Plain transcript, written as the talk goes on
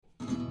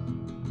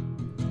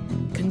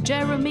Can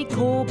Jeremy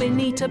Corbyn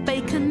eat a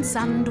bacon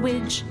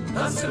sandwich?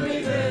 Answer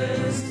me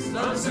this,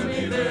 answer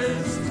me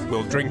this.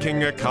 Will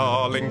drinking a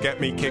Carling get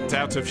me kicked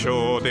out of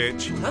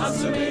Shoreditch?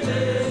 Answer me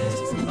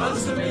this,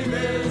 answer me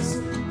this.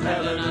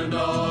 Helen and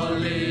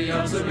Ollie,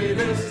 answer me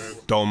this.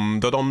 Dom,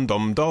 da dom,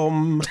 dom,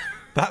 dom.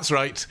 That's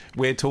right,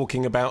 we're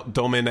talking about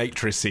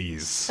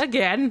dominatrices.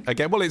 Again?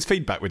 Well, it's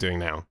feedback we're doing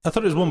now. I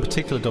thought it was one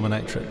particular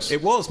dominatrix.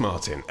 It was,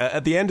 Martin.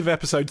 At the end of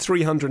episode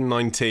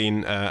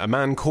 319, a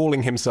man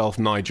calling himself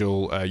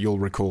Nigel, you'll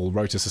recall,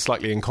 wrote us a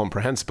slightly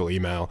incomprehensible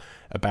email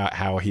about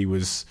how he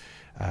was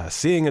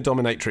seeing a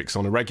dominatrix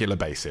on a regular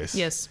basis.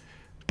 Yes.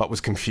 But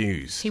was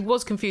confused. He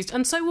was confused,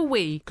 and so were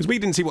we. Because we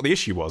didn't see what the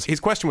issue was. His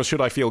question was,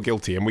 should I feel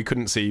guilty? And we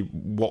couldn't see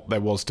what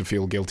there was to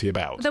feel guilty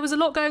about. There was a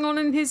lot going on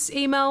in his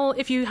email.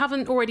 If you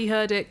haven't already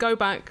heard it, go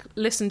back,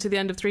 listen to the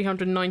end of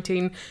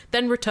 319,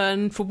 then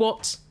return for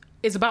what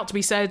is about to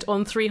be said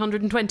on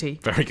 320.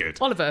 Very good.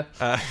 Oliver.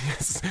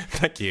 Yes,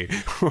 thank you.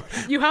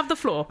 You have the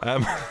floor.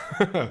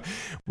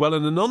 Well,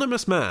 an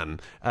anonymous man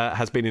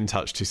has been in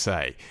touch to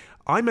say,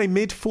 I'm a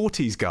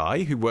mid-40s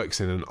guy who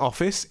works in an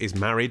office, is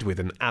married with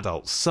an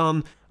adult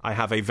son. I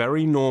have a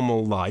very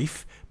normal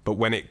life, but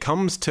when it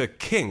comes to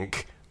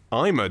kink,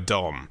 I'm a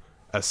dom,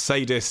 a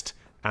sadist,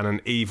 and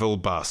an evil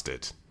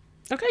bastard.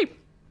 Okay,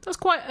 that's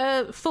quite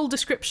a full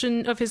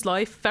description of his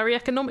life, very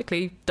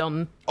economically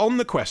done. On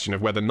the question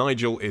of whether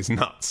Nigel is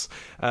nuts,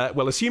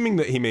 well, assuming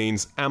that he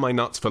means, am I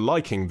nuts for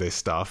liking this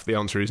stuff, the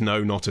answer is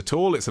no, not at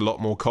all. It's a lot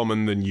more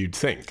common than you'd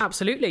think.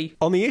 Absolutely.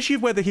 On the issue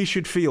of whether he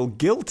should feel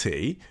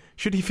guilty,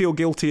 should he feel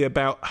guilty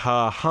about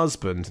her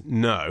husband?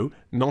 No,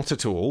 not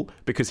at all,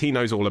 because he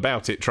knows all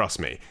about it, trust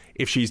me.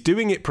 If she's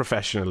doing it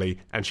professionally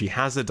and she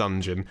has a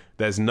dungeon,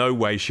 there's no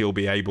way she'll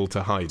be able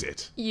to hide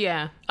it.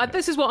 Yeah.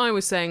 This is what I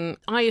was saying.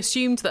 I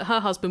assumed that her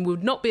husband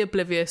would not be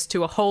oblivious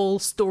to a whole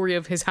story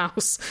of his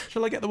house.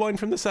 Shall I get the wine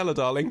from the cellar,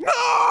 darling?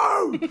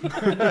 No!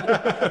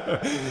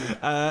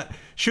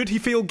 Should he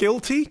feel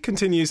guilty,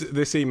 continues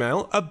this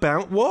email,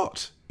 about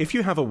what? If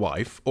you have a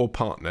wife or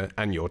partner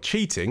and you're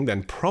cheating,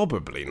 then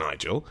probably,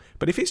 Nigel.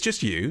 But if it's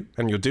just you,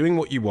 and you're doing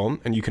what you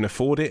want, and you can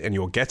afford it, and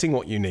you're getting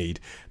what you need,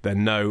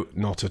 then no,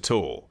 not at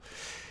all.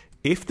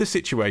 If the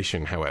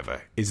situation,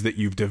 however, is that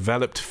you've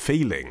developed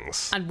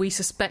feelings... And we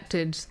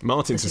suspected...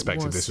 Martin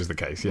suspected this was the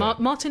case, yeah.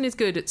 Martin is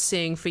good at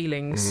seeing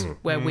feelings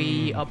where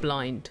we are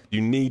blind.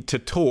 You need to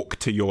talk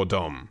to your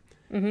dom.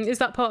 Mm-hmm. Is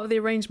that part of the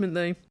arrangement,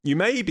 though? You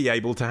may be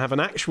able to have an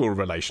actual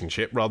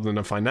relationship rather than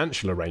a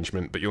financial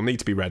arrangement, but you'll need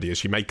to be ready as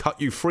she may cut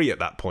you free at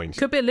that point.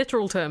 Could be a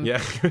literal term. Yeah,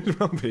 could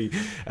well be,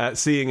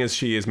 seeing as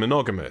she is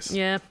monogamous.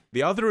 Yeah.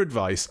 The other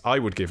advice I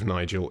would give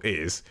Nigel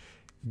is,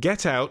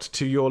 get out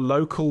to your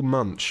local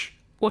munch.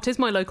 What is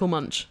my local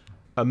munch?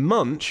 A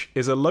munch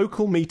is a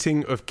local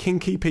meeting of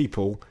kinky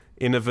people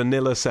in a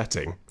vanilla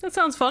setting. That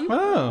sounds fun.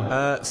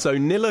 Oh. So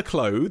Nilla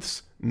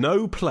clothes,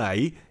 no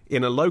play,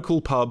 in a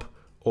local pub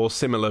or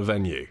similar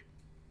venue.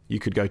 You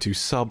could go to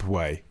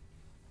Subway.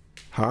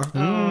 Huh?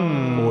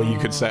 Or you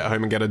could stay at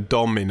home and get a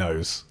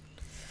Domino's.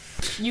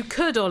 You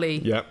could, Ollie.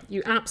 Yep.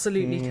 You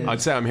absolutely could.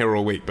 I'd say I'm here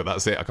all week, but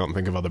that's it. I can't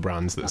think of other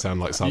brands that sound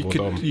like Sub or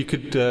Dom. You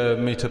could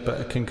meet up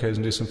at Kinko's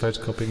and do some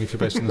photocopying if you're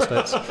based in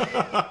the States.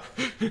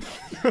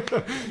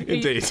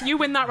 Indeed. You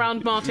win that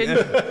round, Martin.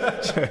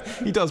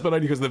 He does, but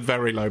only because of the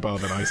very low bar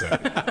that I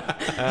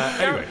set.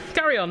 Anyway.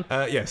 Carry on.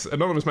 Yes,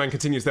 Anonymous Man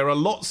continues, there are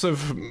lots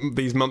of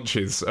these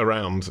munches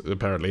around,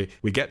 apparently.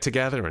 We get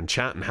together and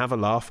chat and have a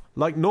laugh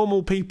like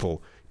normal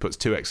people. Puts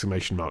 2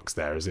 exclamation marks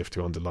there as if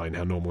to underline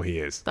how normal he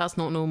is. That's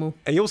not normal.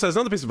 And he also has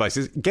another piece of advice,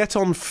 is get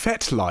on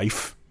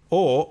FetLife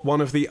or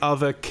one of the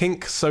other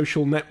kink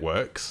social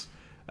networks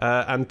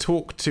and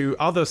talk to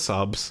other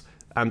subs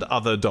and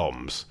other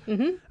doms.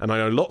 Mm-hmm. And I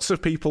know lots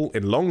of people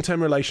in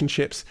long-term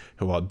relationships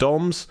who are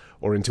doms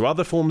or into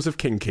other forms of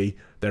kinky.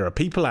 There are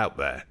people out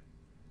there.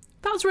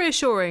 That's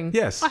reassuring.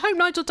 Yes. I hope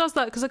Nigel does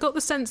that, because I got the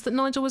sense that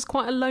Nigel was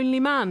quite a lonely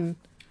man.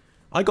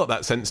 I got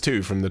that sense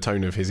too from the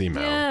tone of his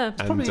email. Yeah.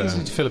 It's probably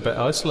easy to feel a bit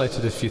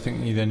isolated if you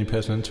think you're the only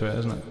person into it,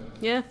 isn't it?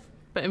 Yeah.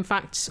 But in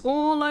fact,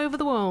 all over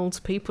the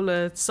world, people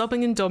are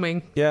subbing and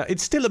domming. Yeah,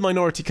 it's still a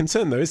minority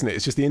concern though, isn't it?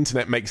 It's just the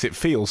internet makes it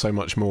feel so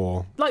much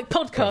more... Like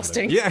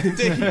podcasting. Yeah,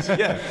 indeed,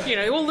 yeah. You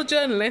know, all the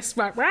journalists,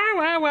 wah, wah,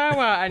 wah, wah,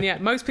 wah, and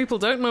yet most people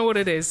don't know what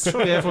it is.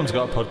 Surely everyone's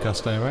got a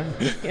podcast now,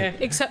 right? Yeah,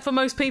 except for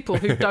most people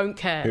who don't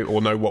care.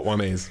 Or know what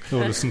one is. Or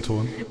listen to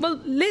one.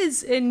 Well,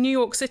 Liz in New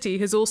York City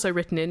has also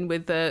written in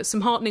with some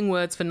heartening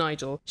words for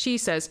Nigel. She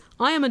says,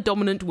 I am a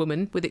dominant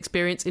woman with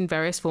experience in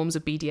various forms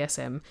of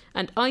BDSM,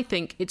 and I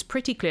think it's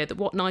pretty clear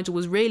that what Nigel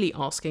was really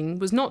asking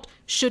was not,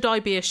 should I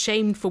be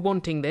ashamed for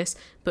wanting this,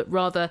 but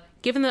rather,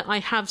 given that I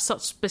have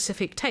such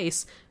specific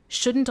tastes,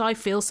 shouldn't I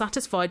feel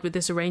satisfied with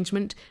this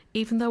arrangement,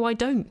 even though I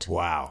don't?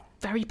 Wow.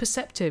 Very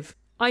perceptive.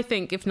 I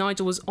think if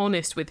Nigel was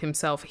honest with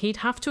himself, he'd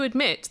have to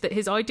admit that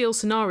his ideal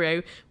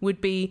scenario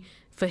would be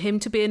for him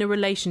to be in a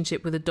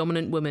relationship with a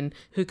dominant woman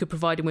who could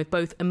provide him with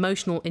both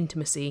emotional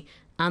intimacy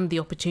and the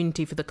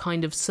opportunity for the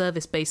kind of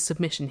service-based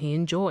submission he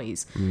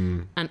enjoys.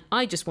 And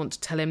I just want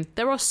to tell him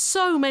there are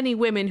so many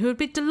women who would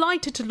be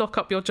delighted to lock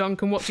up your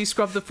junk and watch you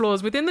scrub the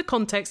floors within the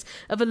context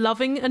of a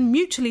loving and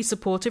mutually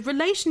supportive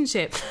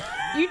relationship.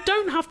 You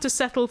don't have to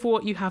settle for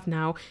what you have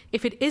now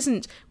if it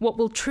isn't what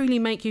will truly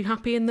make you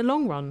happy in the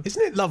long run.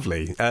 Isn't it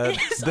lovely?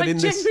 Yes, I'm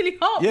genuinely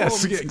heartwarmed.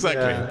 Yes,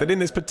 exactly. That in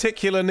this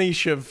particular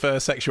niche of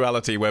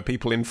sexuality where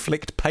people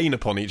inflict pain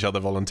upon each other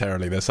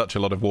voluntarily, there's such a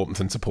lot of warmth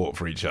and support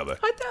for each other.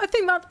 I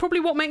think that's probably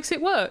what makes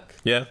it work.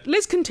 Yeah.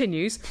 Liz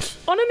continues,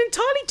 on an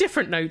entirely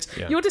different note,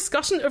 your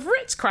discussion of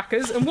Ritz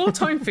crackers and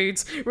wartime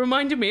foods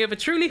reminded me of a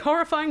truly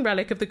horrifying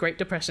relic of the Great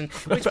Depression.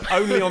 Which... But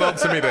only on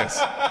Answer Me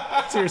This.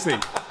 Seriously.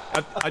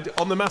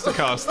 On the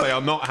Mastercast, they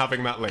are not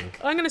having that link.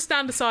 I'm going to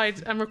stand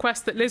aside and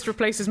request that Liz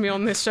replaces me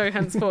on this show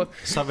henceforth.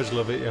 Savage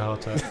love, eat your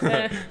heart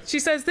out. She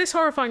says, this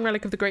horrifying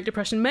relic of the Great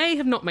Depression may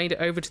have not made it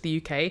over to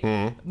the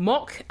UK.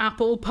 Mock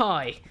apple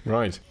pie.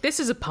 Right. This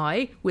is a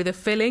pie with a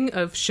filling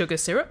of sugar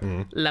syrup,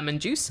 lemon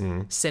juice,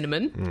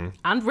 cinnamon,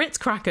 and Ritz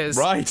crackers.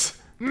 Right.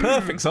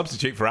 Perfect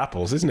substitute for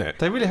apples, isn't it?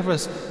 They really have a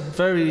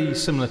very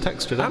similar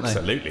texture, don't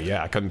Absolutely,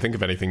 yeah. I couldn't think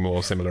of anything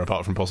more similar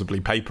apart from possibly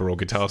paper or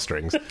guitar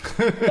strings.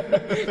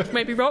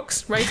 Maybe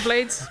rocks, razor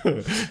blades,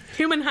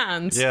 human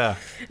hands. Yeah.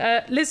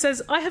 Liz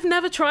says, I have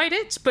never tried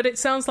it, but it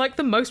sounds like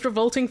the most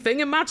revolting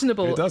thing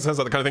imaginable. It does. Sounds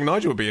like the kind of thing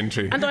Nigel would be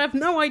into. And I have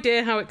no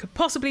idea how it could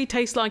possibly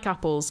taste like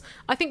apples.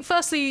 I think,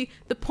 firstly,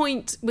 the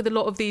point with a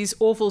lot of these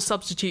awful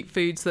substitute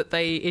foods that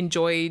they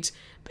enjoyed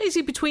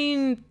basically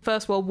between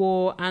First World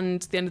War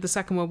and the end of the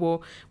Second World War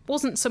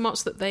wasn't so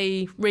much that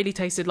they really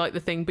tasted like the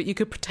thing, but you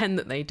could pretend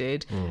that they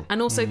did.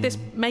 And also this,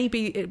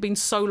 maybe it had been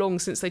so long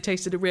since they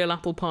tasted a real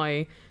apple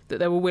pie that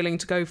they were willing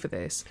to go for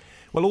this.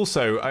 Well,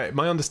 also,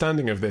 my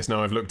understanding of this,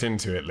 now I've looked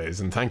into it, Liz,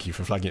 and thank you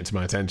for flagging it to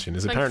my attention,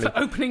 is Thank apparently... you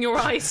for opening your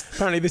eyes.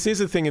 Apparently this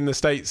is a thing in the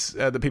States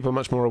that people are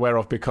much more aware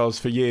of because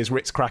for years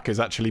Ritz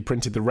Crackers actually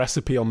printed the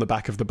recipe on the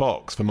back of the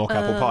box for mock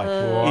apple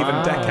pie,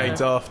 even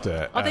decades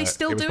after. Are they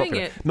still doing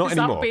popular. it? Not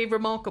anymore. That would be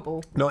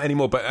remarkable. Not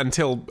anymore, but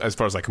until, as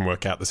far as I can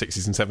work out, the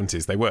 60s and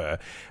 70s, they were.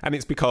 And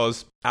it's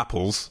because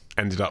apples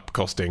ended up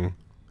costing...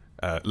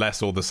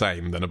 less or the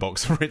same than a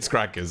box of Ritz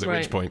crackers, at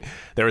which point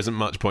there isn't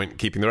much point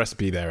keeping the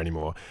recipe there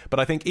anymore.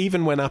 But I think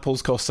even when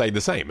apples cost, say, the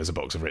same as a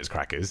box of Ritz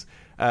crackers,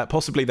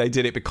 possibly they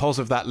did it because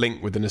of that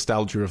link with the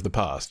nostalgia of the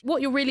past.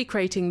 What you're really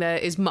creating there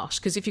is mush,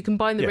 because if you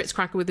combine the Ritz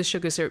cracker with the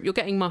sugar syrup, you're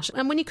getting mush.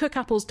 And when you cook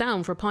apples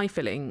down for a pie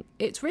filling,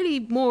 it's really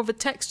more of a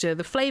texture.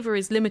 The flavour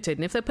is limited.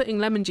 And if they're putting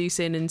lemon juice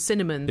in and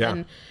cinnamon,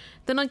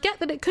 then I get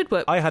that it could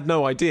work. I had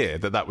no idea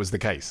that that was the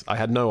case. I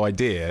had no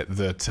idea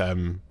that...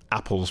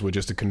 apples were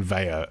just a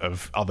conveyor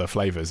of other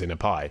flavours in a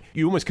pie.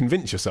 You almost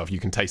convince yourself you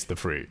can taste the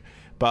fruit.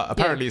 But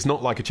apparently it's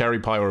not like a cherry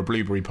pie or a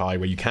blueberry pie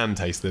where you can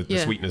taste the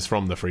sweetness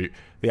from the fruit.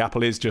 The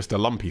apple is just a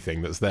lumpy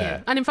thing that's there.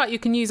 Yeah. And in fact, you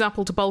can use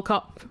apple to bulk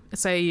up,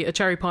 say, a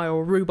cherry pie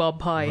or a rhubarb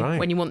pie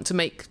when you want to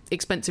make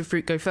expensive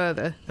fruit go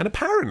further. And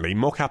apparently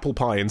mock apple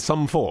pie in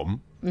some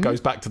form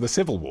goes back to the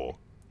Civil War.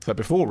 So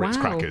before Ritz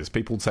crackers,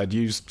 people said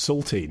use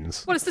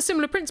saltines. Well, it's the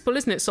similar principle,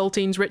 isn't it?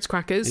 Saltines, Ritz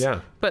crackers.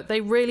 Yeah. But they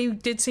really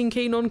did seem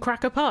keen on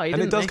cracker pie,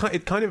 didn't they? And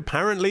it kind of,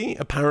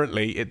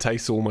 apparently, it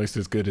tastes almost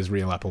as good as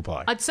real apple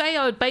pie. I'd say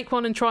I would bake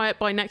one and try it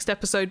by next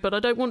episode, but I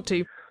don't want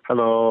to.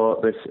 Hello,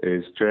 this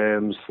is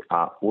James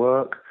at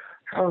work.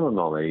 Helen and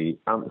Ollie,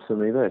 answer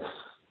me this.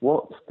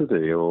 What's the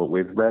deal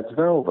with red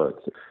velvet?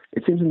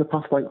 It seems in the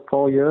past,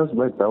 4 years,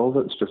 red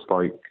velvet's just,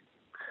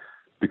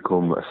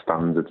 become a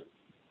standard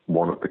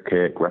one of the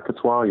cake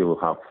repertoire. You'll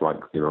have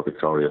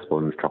Victoria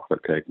Sponge,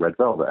 chocolate cake, red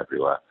velvet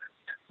everywhere.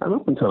 And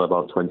up until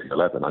about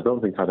 2011, I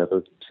don't think I'd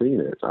ever seen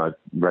it.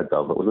 Red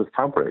velvet was a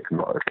fabric,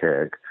 not a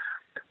cake.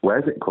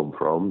 Where's it come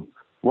from?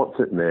 What's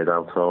it made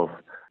out of?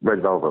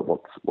 Red velvet,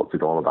 what's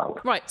it all about?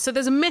 Right, so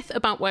there's a myth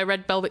about where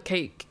red velvet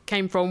cake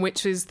came from,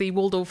 which is the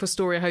Waldorf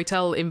Astoria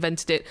Hotel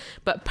invented it.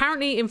 But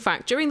apparently, in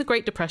fact, during the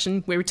Great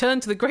Depression, we return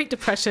to the Great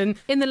Depression,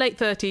 in the late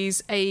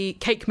 30s, a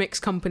cake mix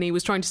company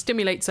was trying to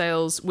stimulate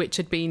sales, which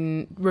had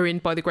been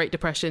ruined by the Great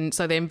Depression,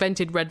 so they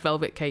invented red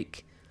velvet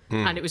cake.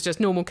 And it was just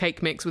normal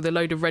cake mix with a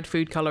load of red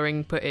food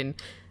colouring put in.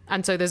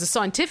 And so there's a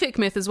scientific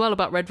myth as well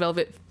about red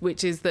velvet,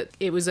 which is that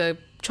it was a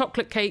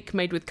chocolate cake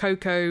made with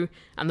cocoa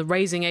and the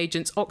raising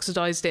agents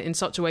oxidised it in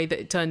such a way that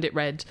it turned it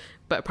red.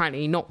 But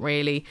apparently not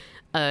really.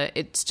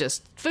 It's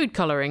just food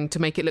colouring to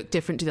make it look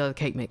different to the other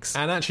cake mix.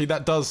 And actually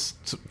that does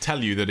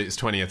tell you that it's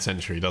 20th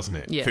century, doesn't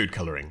it? Yeah. Food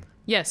colouring.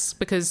 Yes,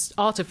 because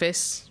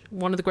artifice,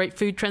 one of the great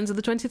food trends of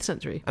the 20th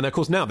century. And of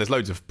course now there's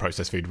loads of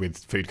processed food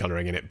with food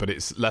colouring in it, but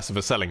it's less of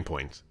a selling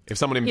point. If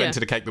someone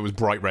invented a cake that was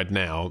bright red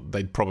now,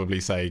 they'd probably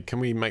say, can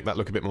we make that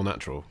look a bit more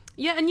natural?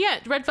 Yeah, and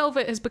yet red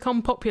velvet has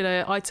become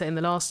popular, I'd say, in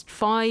the last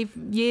 5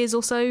 years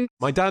or so.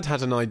 My dad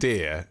had an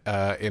idea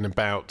in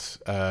about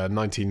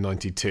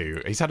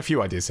 1992. He's had a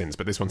few ideas since,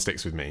 but this one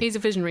sticks with me. He's a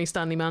visionary,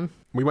 Stanley man.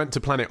 We went to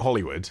Planet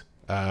Hollywood,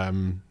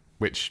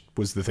 which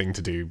was the thing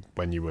to do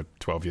when you were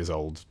 12 years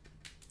old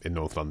in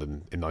North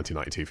London in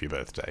 1992 for your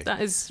birthday.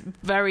 That is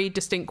very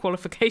distinct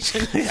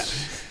qualification.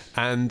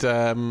 And,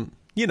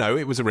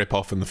 it was a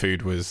rip-off and the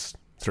food was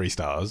 3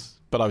 stars.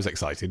 but I was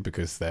excited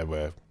because there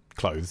were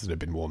clothes that had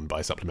been worn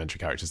by supplementary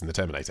characters in the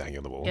Terminator hanging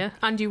on the wall. Yeah,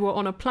 and you were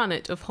on a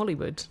planet of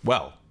Hollywood.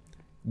 Well,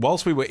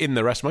 whilst we were in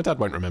the restaurant, my dad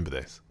won't remember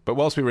this, but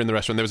whilst we were in the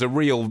restaurant, there was a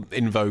real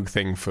in vogue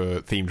thing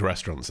for themed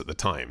restaurants at the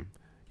time.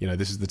 You know,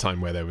 this is the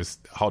time where there was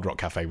Hard Rock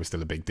Cafe was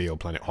still a big deal,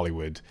 Planet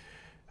Hollywood.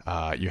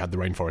 You had the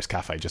Rainforest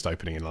Cafe just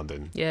opening in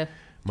London. Yeah.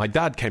 My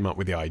dad came up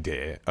with the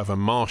idea of a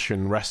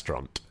Martian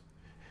restaurant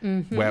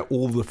where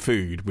all the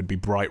food would be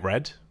bright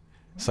red.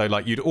 So,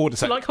 like, you'd order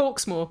something... Like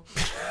Hawksmoor.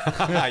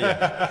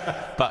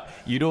 Yeah. But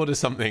you'd order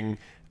something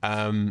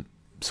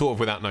sort of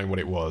without knowing what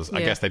it was. I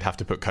Yeah. guess they'd have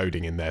to put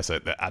coding in there so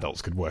that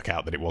adults could work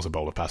out that it was a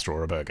bowl of pasta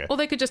or a burger. Or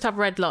they could just have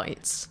red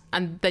lights,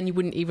 and then you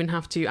wouldn't even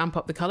have to amp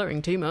up the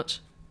colouring too much.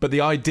 But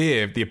the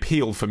idea, the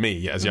appeal for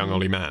me as young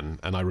Ollie Mann,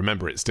 and I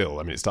remember it still,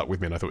 I mean, it stuck with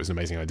me and I thought it was an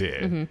amazing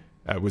idea,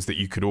 was that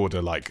you could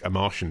order like a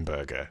Martian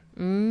burger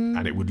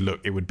and it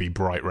would be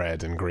bright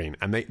red and green.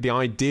 And the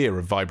idea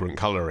of vibrant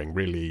colouring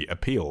really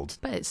appealed.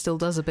 But it still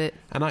does a bit.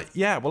 And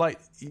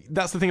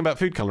that's the thing about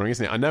food colouring,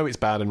 isn't it? I know it's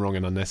bad and wrong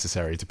and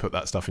unnecessary to put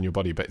that stuff in your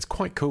body, but it's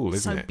quite cool,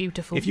 isn't it? So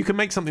beautiful. If you can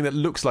make something that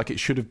looks like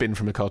it should have been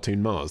from a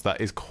cartoon Mars, that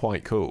is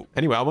quite cool.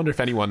 Anyway, I wonder if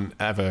anyone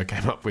ever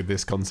came up with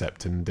this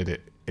concept and did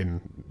it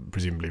in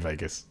presumably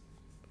Vegas.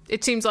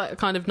 It seems like a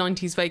kind of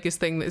 90s Vegas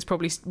thing that is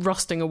probably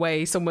rusting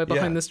away somewhere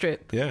behind the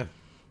strip. Yeah.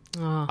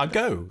 I'd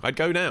go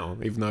now,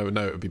 even though I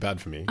know it would be bad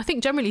for me. I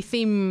think generally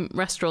theme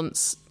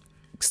restaurants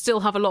still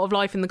have a lot of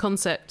life in the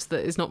concept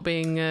that is not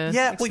being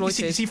exploited. Well,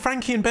 you see,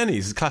 Frankie and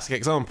Benny's is a classic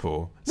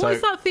example. What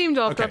is that themed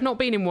after? Okay. I've not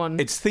been in one.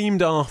 It's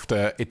themed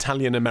after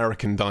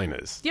Italian-American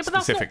diners, Yeah, but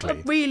that's specifically.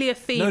 not really a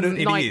theme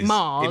it like is.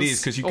 Mars. It is,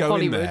 because you or go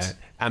Hollywood. in there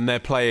and they're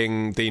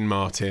playing Dean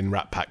Martin,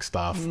 Rat Pack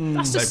stuff.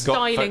 That's just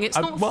styling. It's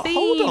not well, themed.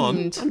 hold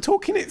on. I'm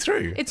talking it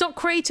through. It's not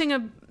creating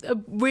a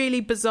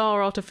really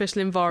bizarre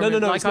artificial environment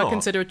No, like it's I not.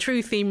 consider a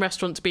true theme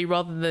restaurant to be,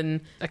 rather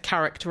than a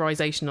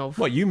characterisation of.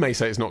 Well, you may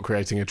say it's not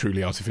creating a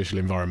truly artificial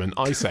environment.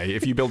 I say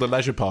if you build a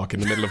leisure park in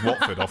the middle of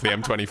Watford off the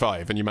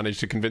M25 and you manage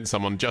to convince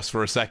someone just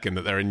for a second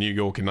that they're in New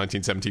York in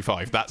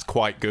 1975, that's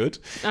quite good.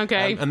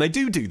 Okay. And they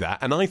do that.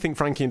 And I think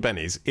Frankie and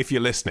Benny's, if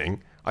you're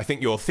listening, I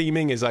think your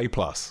theming is A+.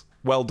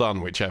 Well done,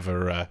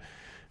 whichever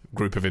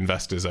group of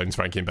investors owns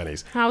Frankie and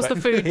Benny's. How's the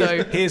food,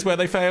 though? Here's where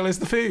they fail is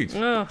the food.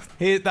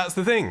 That's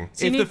the thing.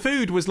 So if the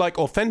food was like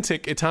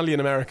authentic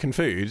Italian-American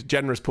food,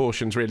 generous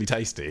portions, really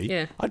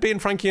tasty, I'd be in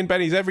Frankie and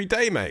Benny's every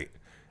day, mate.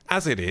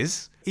 As it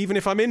is, even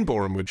if I'm in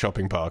Borehamwood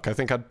Shopping Park, I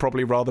think I'd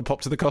probably rather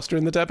pop to the Costa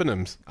in the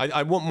Debenhams.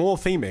 I want more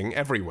theming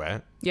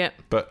everywhere. Yeah.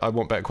 But I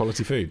want better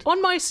quality food. On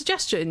my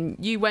suggestion,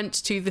 you went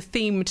to the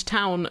themed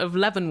town of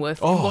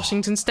Leavenworth in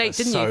Washington State,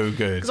 didn't you? So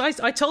good. Because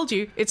I told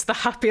you, it's the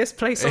happiest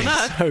place on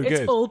earth. So good.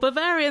 It's all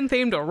Bavarian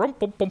themed.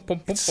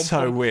 It's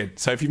so weird.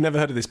 So if you've never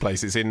heard of this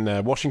place, it's in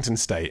Washington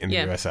State in the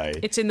USA.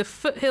 It's in the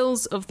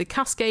foothills of the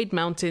Cascade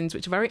Mountains,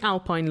 which are very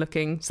alpine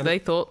looking. So they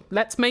thought,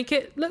 let's make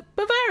it look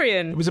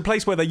Bavarian. It was a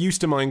place where they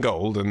used to mine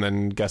gold, and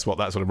then guess what?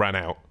 That sort of ran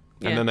out.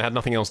 And Yeah. then they had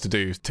nothing else to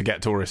do to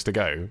get tourists to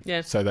go. Yeah.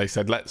 So they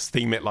said, let's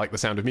theme it like The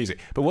Sound of Music.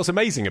 But what's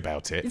amazing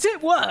about it...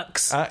 It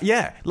works.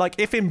 Like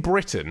if in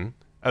Britain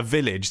a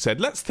village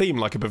said, let's theme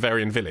like a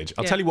Bavarian village,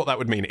 I'll tell you what that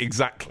would mean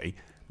exactly.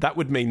 That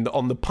would mean that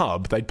on the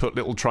pub, they'd put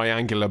little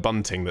triangular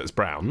bunting that's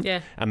brown. Yeah.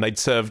 And they'd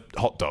serve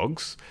hot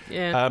dogs.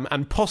 Yeah.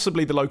 And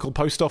possibly the local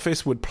post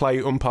office would play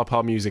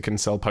Papa music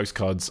and sell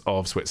postcards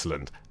of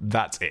Switzerland.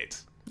 That's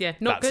it. Yeah,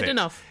 not That's good it.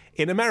 enough.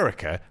 In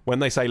America, when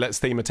they say let's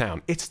theme a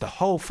town, it's the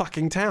whole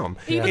fucking town.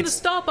 Even It's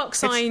the Starbucks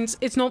signs,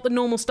 it's not the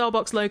normal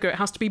Starbucks logo. It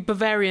has to be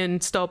Bavarian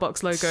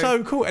Starbucks logo.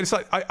 so cool. And it's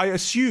like, I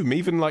assume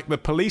even like the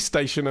police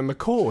station and the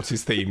court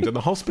is themed and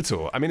the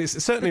hospital. I mean,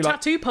 it's certainly like...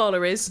 Tattoo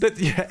parlour is.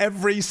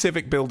 Every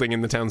civic building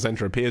in the town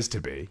centre appears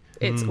to be.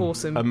 It's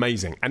awesome.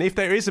 Amazing. And if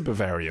there is a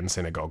Bavarian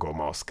synagogue or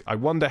mosque, I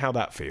wonder how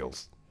that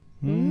feels.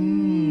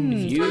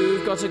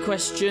 You've got a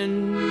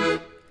question.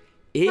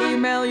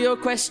 Email your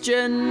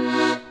question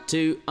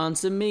to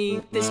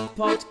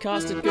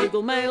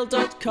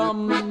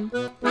answermethispodcast@googlemail.com.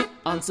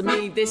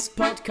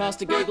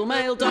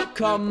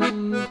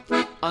 Answermethispodcast@googlemail.com.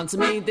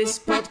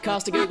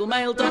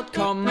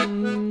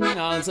 Answermethispodcast@googlemail.com.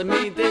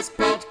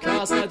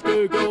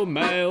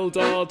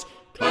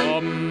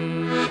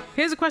 Answermethispodcast@googlemail.com.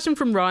 Here's a question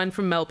from Ryan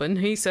from Melbourne.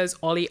 He says,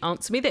 Ollie,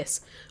 answer me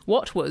this.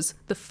 What was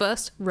the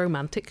first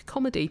romantic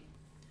comedy?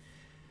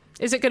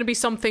 Is it going to be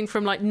something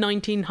from like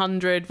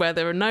 1900 where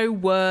there are no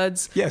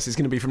words? Yes, it's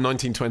going to be from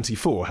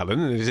 1924,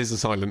 Helen, and it is a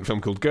silent film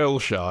called Girl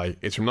Shy.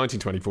 It's from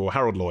 1924.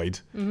 Harold Lloyd,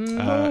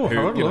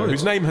 Harold Lloyd.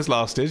 whose name has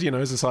lasted,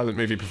 as a silent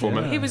movie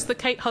performer. He was the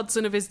Kate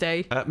Hudson of his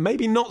day.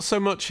 Maybe not so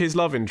much his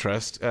love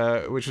interest,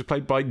 which was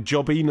played by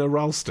Jobina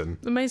Ralston.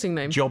 Amazing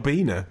name.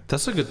 Jobina.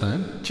 That's a good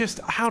name. Just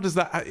how does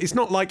that... It's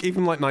not like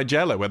even like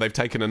Nigella, where they've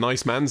taken a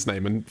nice man's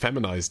name and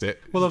feminised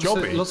it. Well,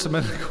 obviously, Jobby. lots of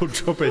men are called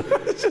Jobby.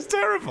 It's just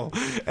terrible.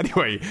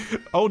 Anyway,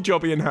 old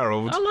Jobby and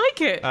Harold I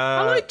like it.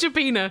 I like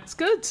Jabina. It's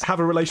good.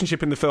 have a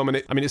relationship in the film, and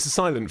it's a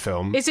silent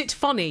film. Is it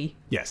funny?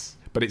 Yes,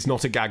 but it's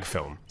not a gag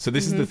film. So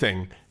this is the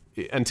thing.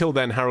 until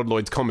then, Harold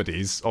Lloyd's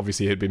comedies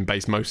obviously had been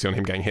based mostly on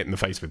him getting hit in the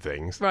face with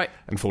things, Right.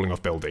 and falling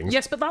off buildings.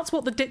 Yes, but that's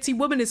what the ditzy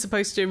woman is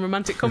supposed to do in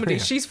romantic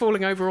comedies. She's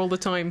falling over all the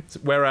time.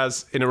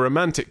 Whereas in a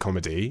romantic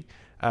comedy,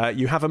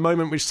 you have a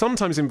moment which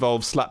sometimes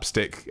involves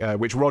slapstick,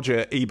 which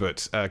Roger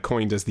Ebert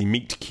coined as the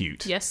meet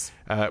cute. Yes.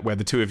 Where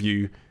the two of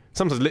you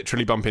sometimes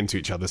literally bump into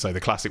each other. So the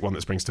classic one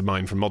that springs to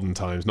mind from modern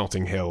times,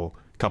 Notting Hill,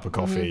 cup of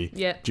coffee,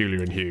 yeah. Julia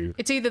and Hugh.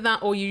 It's either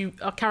that or you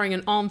are carrying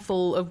an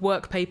armful of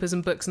work papers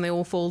and books and they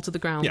all fall to the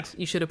ground. Yeah.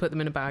 You should have put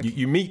them in a bag.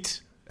 You meet,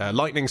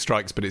 lightning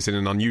strikes, but it's in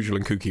an unusual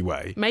and kooky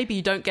way. Maybe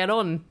you don't get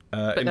on,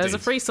 but there's a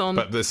Indeed. frisson.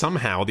 But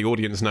somehow the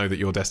audience know that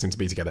you're destined to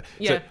be together.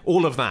 Yeah. So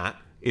all of that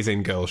is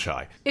in Girl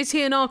Shy. Is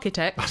he an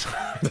architect?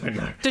 I don't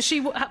know. Does she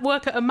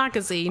work at a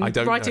magazine, I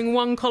don't writing know.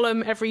 one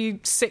column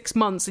every 6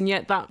 months, and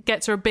yet that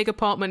gets her a big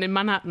apartment in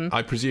Manhattan?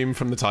 I presume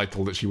from the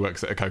title that she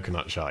works at a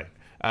coconut shy.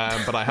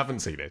 But I haven't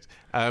seen it.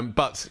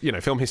 But,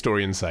 film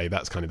historians say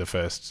that's kind of the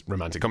first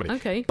romantic comedy.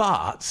 Okay.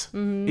 But,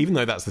 even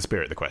though that's the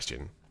spirit of the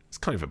question, it's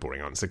kind of a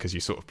boring answer because you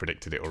sort of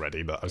predicted it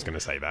already, but I was going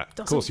to say that.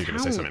 Of course you're going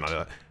to say something like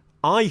that.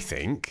 I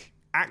think,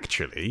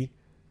 actually,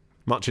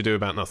 Much Ado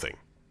About Nothing.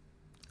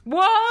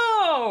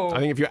 Whoa! I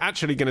think if you're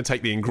actually going to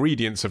take the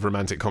ingredients of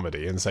romantic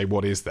comedy and say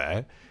what is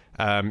there,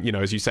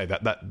 as you say,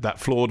 that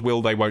flawed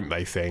will they, won't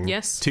they thing.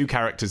 Yes. Two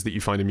characters that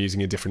you find amusing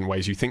in different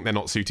ways. You think they're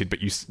not suited,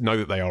 but you know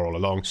that they are all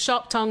along.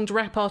 Sharp-tongued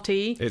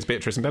repartee. It's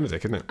Beatrice and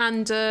Benedict, isn't it?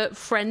 And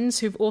friends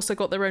who've also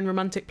got their own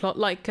romantic plot,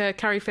 like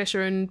Carrie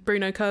Fisher and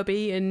Bruno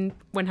Kirby in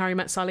When Harry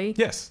Met Sally.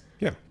 Yes.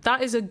 Yeah.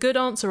 That is a good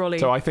answer, Ollie.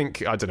 So I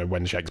think, I don't know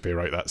when Shakespeare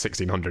wrote that,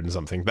 1600 and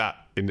something. That,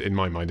 in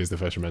my mind, is the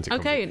first romantic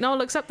comedy. Okay, no, I'll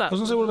accept that. I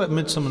was going to say, what about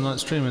Midsummer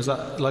Night's Dream? Is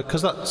that like,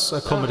 because that's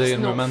a comedy That's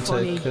and not romantic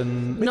funny.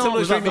 and No, Midsummer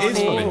Night's Dream is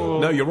funny. funny.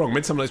 No, you're wrong.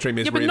 Midsummer Night's Dream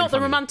is Yeah, but really not the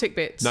funny. romantic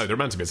bits. No, the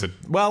romantic bits are,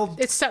 well,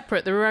 It's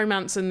separate, the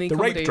romance and the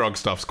comedy. rape drug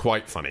stuff's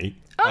quite funny.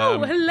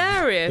 Oh,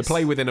 hilarious. The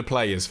play within a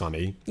play is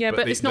funny. Yeah,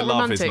 but it's not the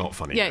love romantic. is not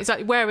funny. Yeah,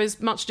 exactly.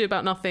 Whereas Much Ado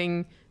About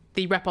Nothing,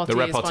 the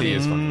repartee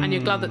is funny. And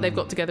you're glad that they've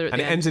got together at And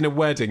the it end. ends in a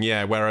wedding,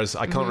 yeah, whereas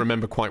I can't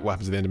remember quite what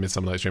happens at the end of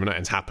Midsummer Night's Dream. I know it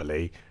ends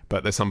happily,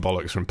 but there's some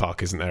bollocks from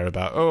Puck, isn't there,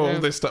 about,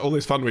 all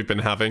this fun we've been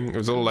having. It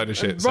was all a load of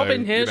shit.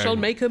 Robin so, here shall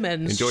make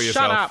amends. Enjoy Shut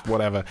yourself, up.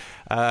 whatever.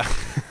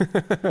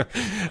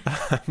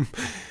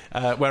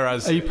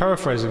 Whereas... Are you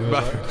paraphrasing?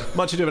 That?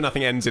 Much Ado About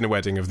Nothing ends in a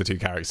wedding of the two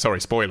characters.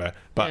 Sorry, spoiler,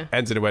 but Yeah.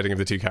 ends in a wedding of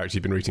the two characters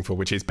you've been rooting for,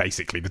 which is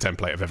basically the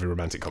template of every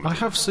romantic I comedy.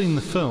 have seen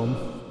the film.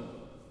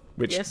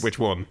 Yes. Which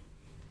one?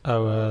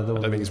 Oh, the I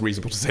one. don't think it's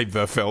reasonable to say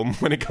the film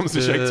when it comes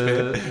to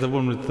Shakespeare. The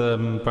one with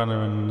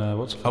Branagh and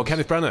what's it Oh, called?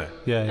 Kenneth Branagh.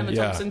 Yeah, Emma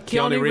yeah. Thompson.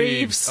 Keanu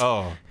Reeves.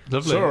 Oh,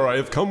 Lovely. Sir, I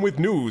have come with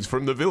news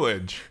from the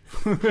village.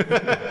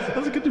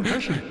 That's a good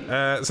impression.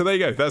 So there you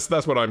go. That's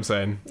what I'm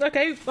saying.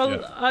 Okay, well,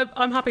 Yeah.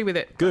 I'm happy with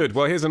it. Good.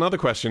 Well, here's another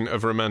question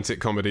of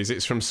romantic comedies.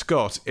 It's from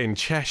Scott in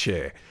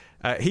Cheshire.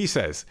 He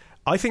says,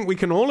 I think we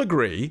can all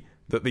agree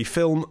that the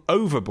film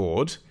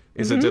Overboard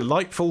is a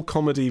delightful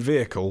comedy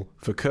vehicle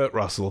for Kurt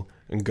Russell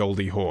and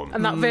Goldie Hawn.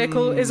 And that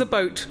vehicle is a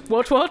boat.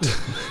 What?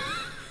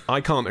 I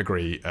can't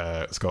agree,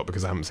 Scott,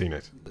 because I haven't seen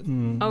it.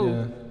 Oh.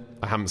 Yeah.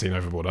 I haven't seen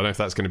Overboard. I don't know if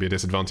that's going to be a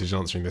disadvantage in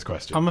answering this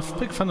question. I'm a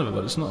big fan of it,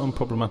 but it's not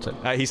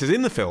unproblematic. He says,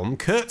 in the film,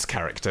 Kurt's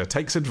character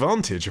takes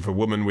advantage of a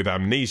woman with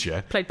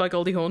amnesia Played by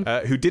Goldie Hawn.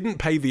 who didn't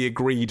pay the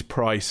agreed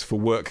price for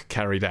work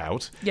carried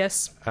out.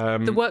 Yes.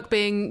 The work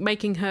being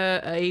making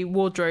her a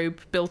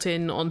wardrobe built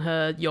in on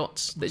her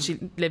yacht that she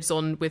lives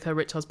on with her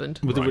rich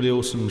husband. With a really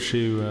awesome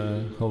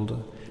shoe holder.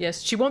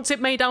 Yes, she wants it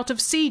made out of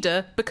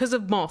cedar because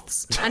of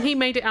moths, and he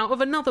made it out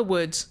of another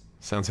wood.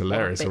 Sounds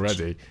hilarious bitch.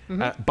 already.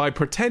 By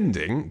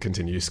pretending,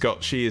 continues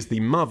Scott, she is the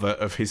mother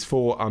of his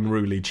 4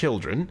 unruly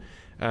children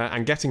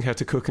and getting her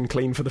to cook and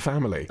clean for the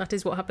family. That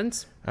is what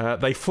happens.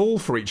 They fall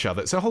for each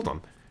other. So hold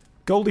on.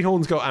 Goldie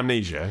Hawn's got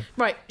amnesia.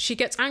 Right, she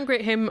gets angry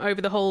at him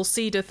over the whole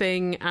cedar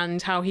thing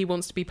and how he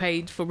wants to be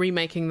paid for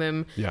remaking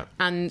them. Yeah.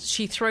 And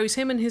she throws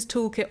him and his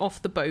toolkit off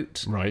the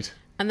boat. Right.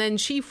 And then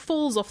she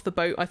falls off the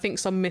boat, I think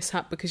some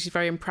mishap because she's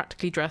very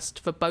impractically dressed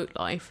for boat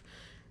life.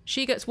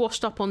 She gets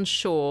washed up on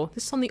shore.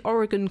 This is on the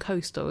Oregon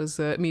coast, I was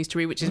amused to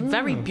read, which is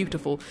very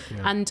beautiful.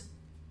 Yeah.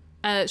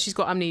 And she's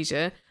got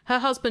amnesia. Her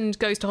husband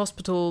goes to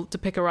hospital to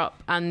pick her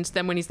up, and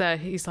then when he's there,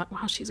 he's like,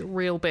 wow, she's a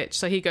real bitch.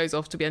 So he goes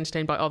off to be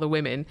entertained by other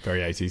women.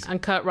 Very 80s.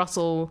 And Kurt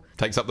Russell...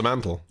 Takes up the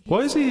mantle. Why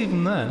is he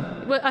even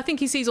there? Well, I think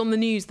he sees on the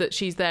news that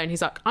she's there, and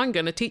he's like, I'm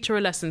going to teach her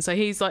a lesson. So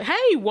he's like,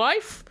 hey,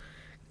 wife,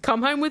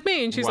 come home with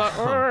me. And she's like,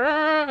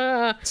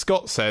 "Arr."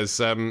 Scott says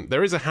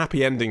there is a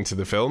happy ending to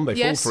the film. They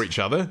Yes. fall for each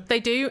other. They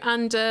do,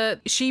 and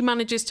she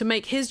manages to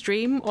make his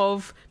dream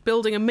of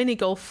building a mini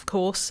golf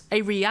course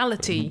a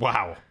reality.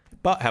 Wow.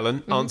 But,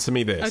 Helen, answer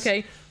me this.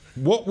 Okay.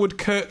 What would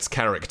Kurt's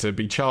character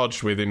be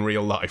charged with in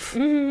real life?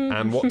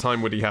 And what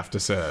time would he have to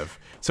serve?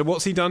 So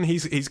what's he done?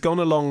 He's gone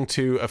along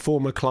to a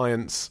former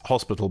client's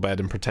hospital bed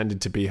and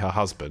pretended to be her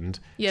husband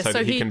Yeah, so so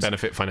that he he- can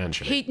benefit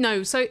financially.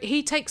 So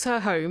he takes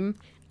her home,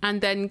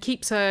 and then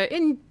keeps her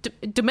in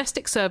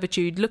domestic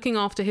servitude, looking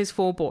after his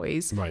 4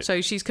 boys. Right.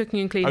 So she's cooking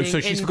and cleaning. Oh, so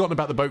she's forgotten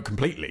about the boat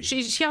completely.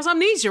 She has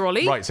amnesia,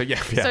 Ollie. Right. So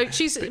yeah. So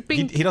she's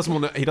been. He doesn't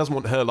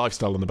want her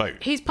lifestyle on the boat.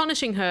 He's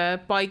punishing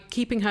her by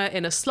keeping her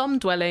in a slum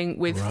dwelling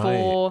with Right.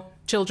 4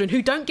 children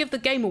who don't give the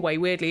game away,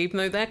 weirdly, even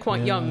though they're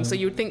quite young. So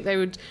you would think they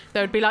would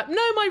be like,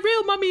 no, my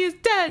real mummy is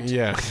dead.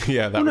 Yeah. That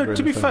Well, would no, ruin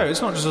to the be film. fair,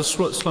 it's not just a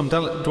slum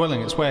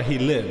dwelling, it's where he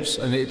lives,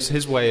 and it's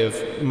his way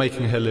of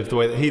making her live the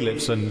way that he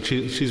lives, and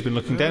she's been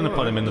looking down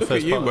upon him in the Look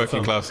first at you, part of the working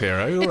film. class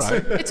hero. All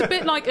right. It's a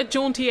bit like a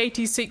jaunty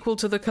 80s sequel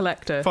to The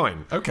Collector.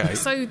 Fine. Okay.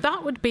 So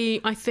that would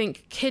be, I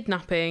think,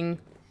 kidnapping.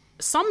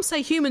 Some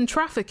say human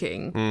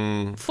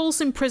trafficking, false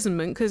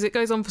imprisonment, because it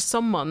goes on for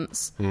some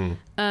months.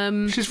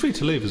 She's free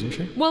to leave, isn't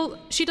she? Well,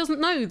 she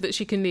doesn't know that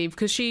she can leave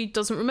because she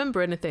doesn't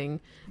remember anything.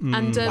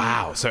 And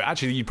Wow. So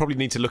actually, you probably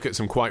need to look at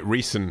some quite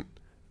recent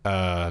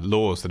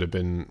laws that have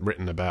been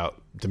written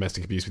about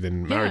domestic abuse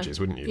within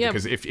marriages, wouldn't you? Yeah.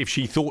 Because if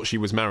she thought she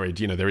was married,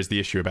 there is the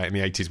issue about in the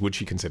 80s, would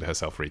she consider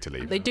herself free to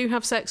leave? they do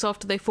have sex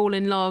after they fall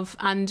in love,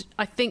 and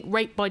I think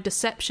rape by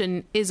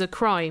deception is a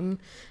crime.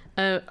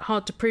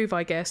 Hard to prove,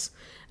 I guess.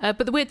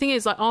 But the weird thing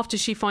is, like, after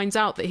she finds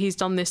out that he's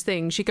done this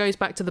thing, she goes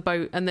back to the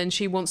boat, and then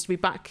she wants to be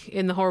back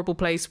in the horrible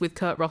place with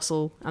Kurt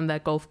Russell and their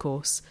golf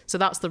course. So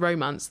that's the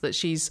romance, that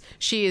she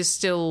is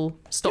still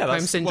Stockholm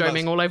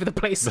syndroming all over the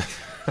place.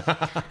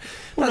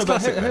 Well, no,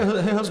 but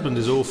her husband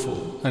is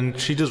awful, and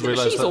she does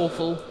realise She's that.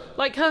 awful.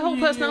 Like, her whole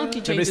personality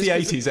If changes. it's the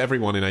 'cause- 80s,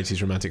 everyone in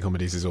 80s romantic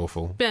comedies is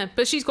awful. Yeah,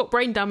 but she's got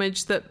brain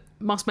damage that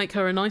must make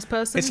her a nice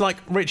person. It's like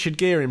Richard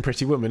Gere in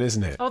Pretty Woman,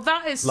 isn't it? Oh,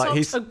 that is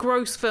Like, such a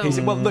gross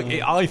film. Well, look,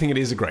 I think it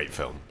is a great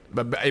film.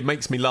 But it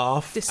makes me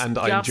laugh and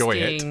I enjoy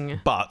Disgusting. it.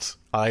 But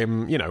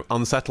I'm,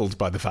 unsettled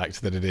by the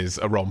fact that it is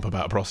a romp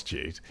about a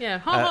prostitute. Yeah,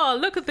 haha,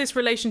 look at this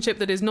relationship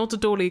that is not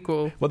at all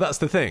equal. Well, that's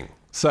the thing.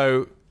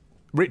 So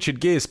Richard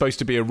Gere's supposed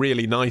to be a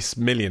really nice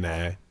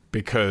millionaire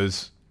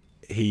because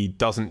he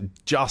doesn't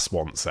just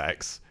want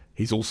sex.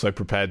 He's also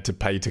prepared to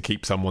pay to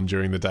keep someone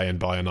during the day and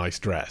buy a nice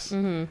dress.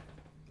 Mm-hmm.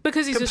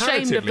 Because he's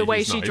ashamed of the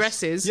way she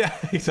dresses. Yeah,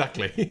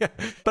 exactly. Yeah.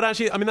 But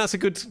actually, I mean, that's a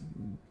good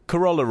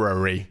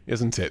corollary,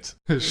 isn't it?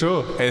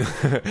 Sure.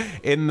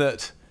 In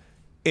that,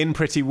 in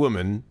Pretty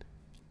Woman,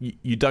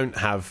 you don't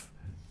have...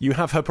 You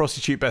have her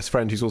prostitute best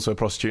friend who's also a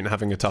prostitute and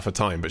having a tougher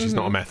time, but she's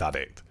not a meth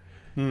addict.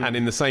 And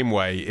in the same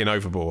way, in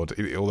Overboard,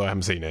 although I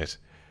haven't seen it,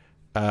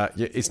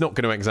 it's not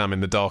going to examine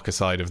the darker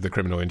side of the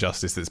criminal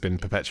injustice that's been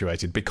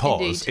perpetuated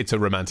because Indeed. it's a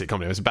romantic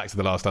comedy. It's back to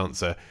the last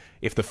answer.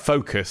 If the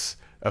focus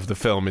of the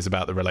film is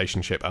about the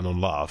relationship and on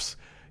laughs,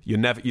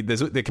 there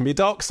can be a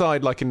dark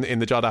side, like in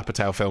the Judd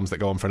Apatow films that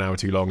go on for an hour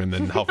too long and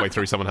then halfway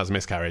through someone has a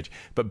miscarriage.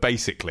 But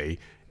basically,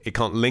 it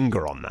can't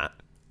linger on that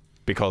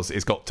because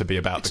it's got to be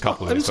about the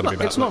couple. And it's got to be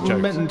about It's not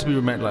jokes. meant to be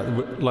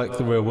like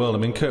the real world. I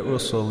mean, Kurt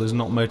Russell is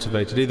not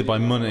motivated either by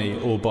money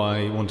or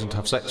by wanting to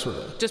have sex with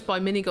her. Just by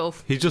mini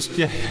golf. He just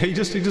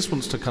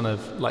wants to kind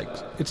of like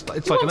it's He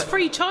like wants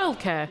free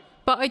childcare.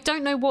 But I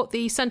don't know what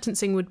the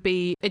sentencing would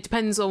be. It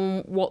depends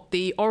on what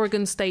the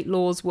Oregon state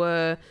laws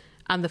were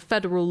and the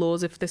federal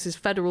laws, if this is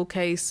federal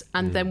case,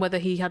 and then whether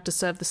he had to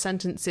serve the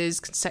sentences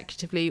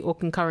consecutively or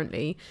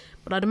concurrently.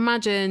 But I'd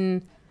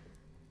imagine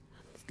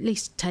at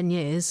least 10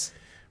 years.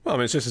 Well, I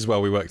mean, it's just as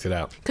well we worked it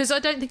out. Because I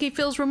don't think he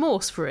feels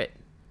remorse for it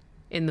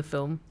in the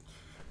film.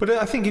 But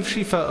I think if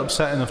she felt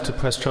upset enough to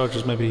press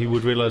charges, maybe he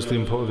would realise the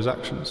import of his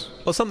actions.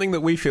 Well, something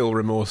that we feel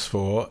remorse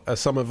for are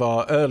some of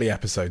our early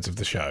episodes of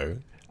the show.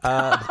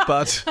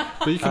 But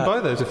you can buy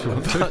those if you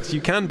want to. But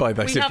you can buy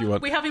those if you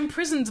want. We have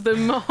imprisoned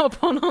them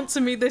up on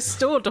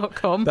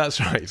AnswerMeThisStore.com. That's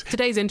right.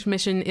 Today's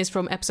intermission is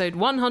from episode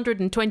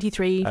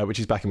 123. Which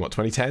is back in,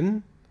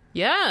 2010?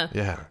 Yeah.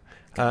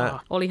 Yeah.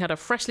 Ollie had a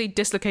freshly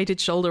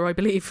dislocated shoulder, I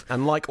believe.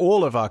 And like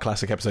all of our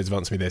classic episodes of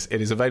Answer Me This,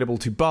 it is available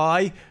to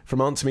buy from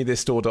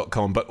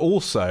AnswerMeThisStore.com, but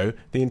also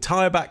the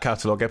entire back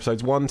catalogue,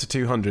 episodes 1 to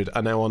 200,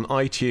 are now on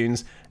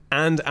iTunes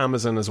and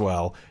Amazon as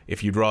well,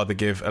 if you'd rather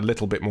give a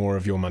little bit more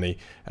of your money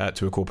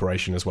to a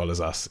corporation as well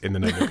as us in the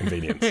name of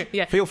convenience.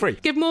 Yeah. Feel free.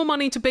 Give more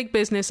money to big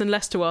business and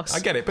less to us.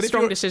 I get it, but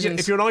Strong if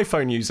decisions. you're an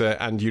iPhone user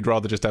and you'd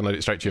rather just download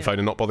it straight to your phone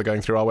and not bother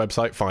going through our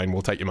website, fine,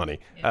 we'll take your money.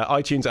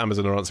 iTunes,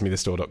 Amazon, or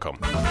AnswerMeThisStore.com.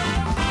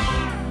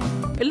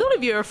 A lot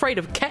of you are afraid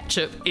of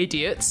ketchup,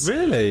 idiots.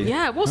 Really?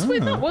 Yeah, what's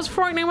with that? What's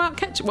frightening about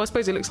ketchup? Well, I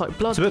suppose it looks like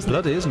blood. It's a bit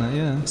bloody, isn't it?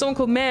 Yeah. Someone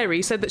called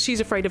Mary said that she's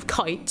afraid of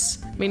kites,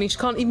 meaning she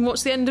can't even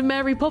watch the end of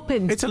Mary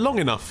Poppins. It's a long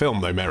enough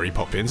film, though, Mary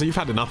Poppins, so you've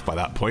had enough by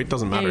that point.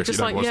 Doesn't matter you're if you just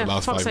don't like, watch yeah, the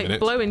last fuck's 5 sake, minutes.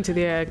 blow into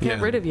the air,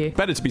 get rid of you.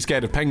 Better to be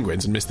scared of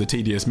penguins and miss the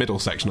tedious middle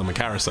section on the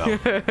carousel.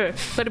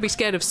 Better be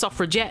scared of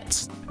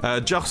suffragettes.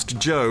 Just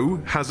Joe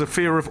has a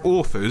fear of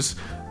authors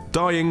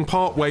dying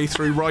partway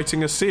through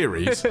writing a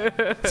series.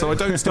 So I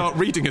don't start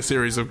reading a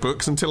series of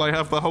books until I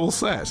have the whole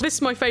set. This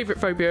is my favourite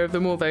phobia of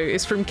them all, though.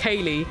 It's from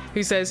Kaylee,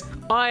 who says,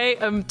 I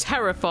am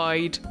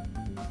terrified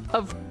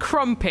of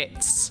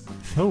crumpets.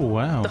 Oh,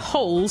 wow. The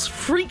holes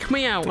freak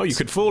me out. Oh, you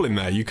could fall in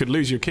there. You could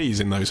lose your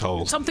keys in those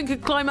holes. Something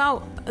could climb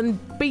out and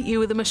beat you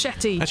with a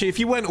machete. Actually, if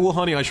you went all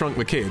Honey, I Shrunk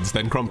the Kids,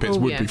 then crumpets Oh,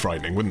 would yeah. be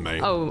frightening, wouldn't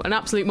they? Oh, an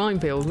absolute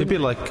minefield. It'd be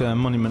like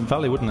Monument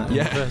Valley, wouldn't it?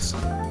 Yeah. Yes.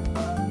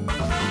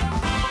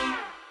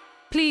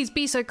 Please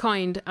be so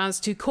kind as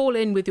to call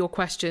in with your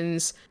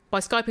questions by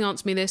Skyping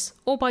Answer Me This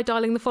or by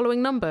dialing the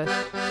following number.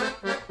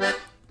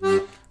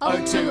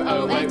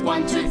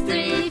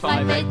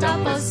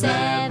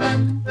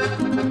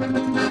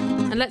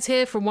 02081235877. And let's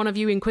hear from one of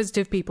you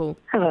inquisitive people.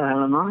 Hello,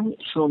 Eleanor.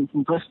 It's Sean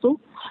from Bristol.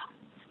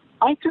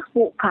 I just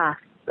walked past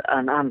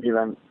an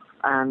ambulance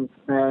and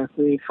there's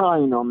the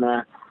sign on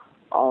there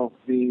of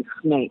the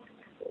snake.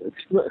 It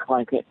looks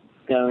like it's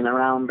going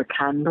around the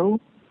candle.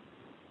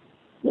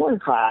 What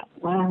is that?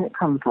 Where has it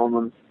come from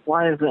and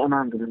why is it an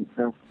ambulance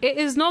bill? It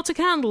is not a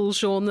candle,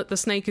 Sean, that the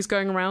snake is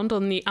going around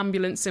on the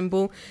ambulance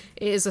symbol.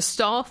 It is a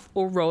staff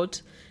or rod,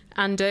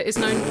 and it's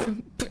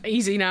known...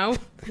 easy now.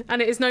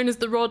 And it is known as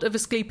the rod of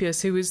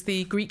Asclepius, who is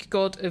the Greek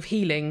god of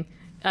healing.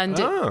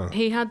 And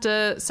he had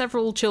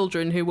several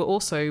children who were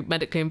also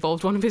medically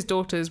involved. One of his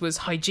daughters was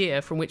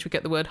Hygeia, from which we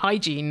get the word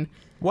hygiene.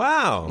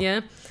 Wow.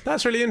 Yeah.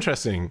 That's really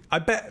interesting. I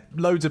bet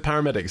loads of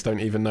paramedics don't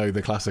even know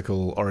the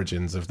classical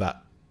origins of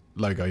that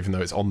logo, even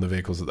though it's on the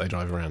vehicles that they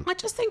drive around. I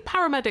just think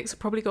paramedics have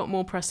probably got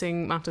more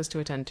pressing matters to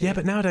attend to. Yeah,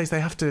 but nowadays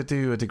they have to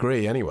do a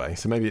degree anyway,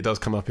 so maybe it does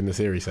come up in the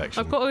theory section.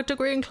 I've got a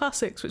degree in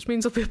classics, which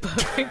means I'll be a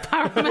perfect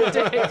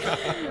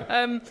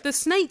paramedic. The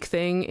snake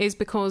thing is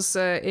because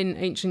in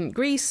ancient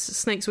Greece,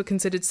 snakes were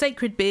considered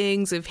sacred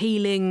beings of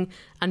healing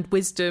and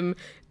wisdom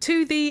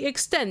to the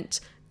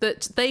extent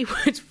that they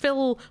would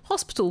fill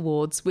hospital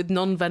wards with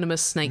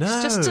non-venomous snakes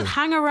just to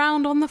hang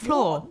around on the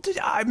floor.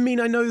 I mean,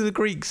 I know the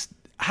Greeks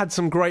had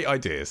some great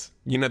ideas.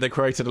 You know, they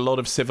created a lot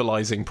of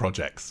civilizing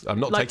projects. I'm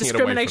not like taking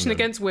it away from them. discrimination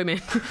against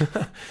women.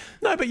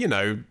 No, but you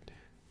know,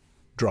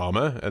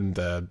 drama and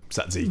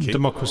tzatziki.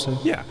 Democracy.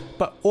 Yeah,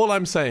 but all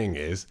I'm saying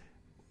is,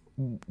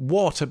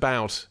 what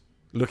about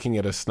looking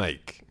at a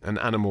snake, an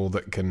animal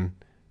that can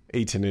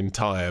eat an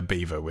entire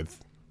beaver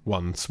with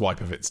one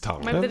swipe of its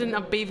tongue? Maybe they didn't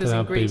have beavers They in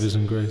have Greece. beavers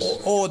in Greece.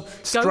 Or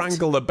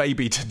strangle a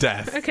baby to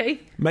death. Okay.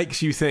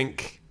 Makes you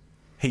think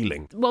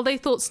healing. Well, they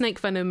thought snake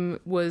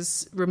venom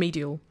was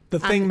remedial. The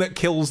thing that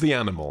kills the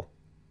animal.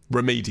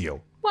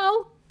 Remedial.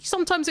 Well,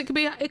 sometimes it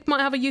might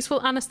have a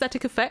useful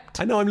anaesthetic effect.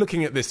 I know I'm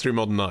looking at this through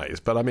modern eyes,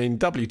 but I mean,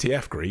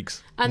 WTF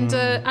Greeks. And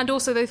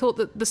also they thought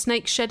that the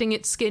snake shedding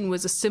its skin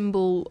was a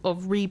symbol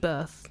of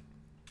rebirth.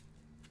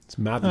 It's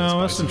madness.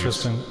 Oh, that's basically.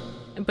 interesting.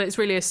 But it's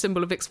really a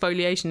symbol of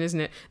exfoliation, isn't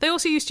it? They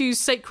also used to use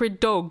sacred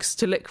dogs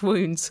to lick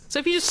wounds. So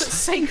if you just put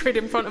sacred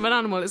in front of an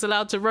animal, it's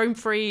allowed to roam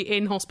free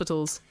in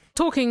hospitals.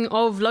 Talking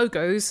of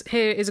logos,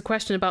 here is a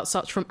question about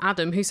such from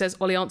Adam, who says,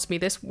 Ollie, answer me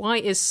this. Why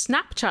is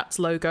Snapchat's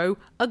logo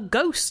a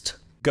ghost?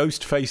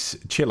 Ghost face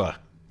chiller,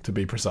 to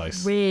be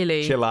precise.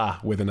 Really? Chiller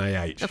with an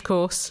AH. Of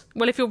course.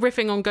 Well, if you're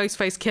riffing on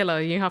Ghostface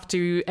Killer, you have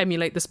to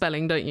emulate the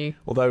spelling, don't you?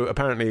 Although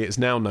apparently it's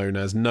now known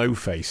as No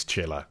Face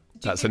Chiller.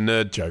 That's a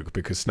nerd joke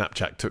because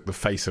Snapchat took the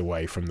face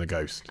away from the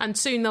ghost. And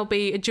soon there'll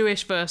be a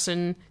Jewish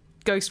version,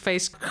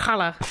 Ghostface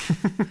Killer.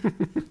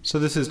 So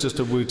this is just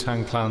a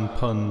Wu-Tang Clan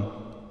pun.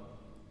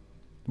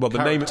 Well,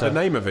 the name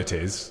of it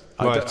is.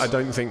 Right. I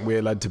don't think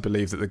we're led to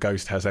believe that the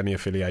ghost has any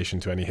affiliation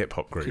to any hip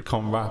hop You group.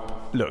 can't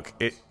rap. Look,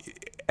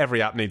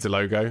 every app needs a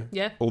logo.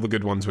 Yeah. All the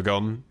good ones were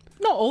gone.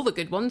 Not all the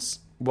good ones.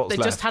 What's They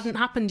left? just hadn't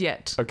happened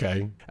yet.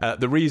 Okay.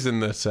 The reason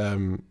that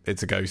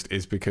it's a ghost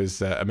is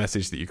because a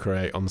message that you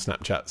create on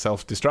Snapchat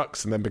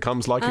self-destructs and then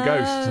becomes like a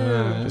ghost.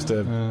 Just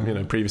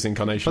a previous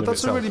incarnation But of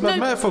that's a itself. really bad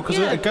No, metaphor because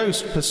yeah. a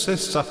ghost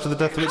persists after the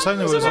death of its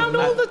owner. It's around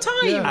all the time.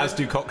 Yeah. As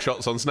do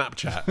cockshots on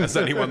Snapchat, as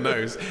anyone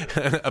knows,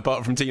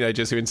 apart from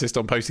teenagers who insist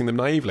on posting them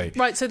naively.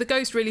 Right, so the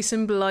ghost really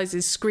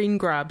symbolises screen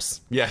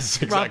grabs.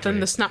 Yes, exactly. Rather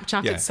than the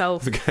Snapchat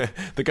itself.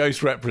 The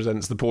ghost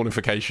represents the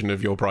pornification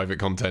of your private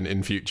content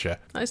in future.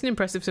 That's an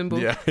impressive symbol.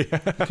 Yeah. It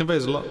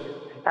conveys a lot.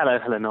 Hello,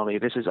 Helen Ollie.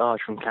 This is Arj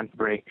from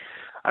Canterbury.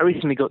 I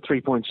recently got 3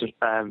 points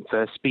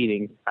for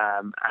speeding,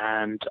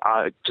 and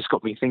it just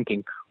got me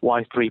thinking,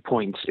 why 3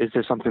 points? Is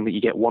there something that you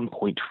get 1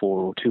 point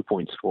for or 2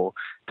 points for?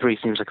 3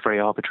 seems like a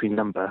very arbitrary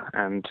number,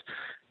 and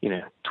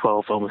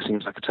 12 almost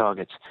seems like a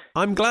target.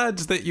 I'm glad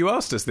that you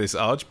asked us this,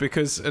 Arj,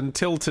 because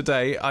until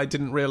today I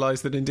didn't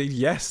realise that indeed,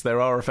 yes,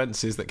 there are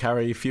offences that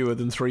carry fewer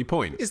than 3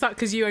 points. Is that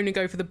because you only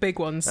go for the big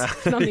ones?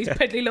 None of these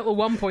piddly little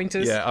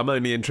one-pointers? Yeah, I'm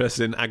only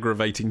interested in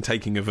aggravating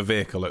taking of a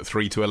vehicle at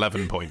 3 to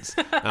 11 points,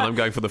 and I'm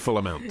going for the full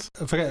amount.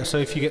 Forget it. So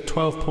if you get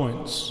 12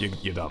 points,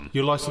 You're done.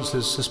 your licence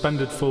is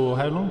suspended for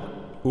how long?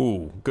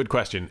 Ooh, good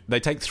question. They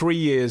take 3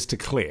 years to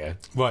clear.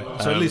 Right,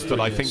 so at least 3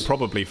 but I years. think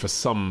probably for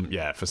some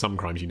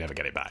crimes you never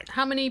get it back.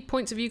 How many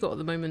points have you got at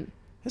the moment?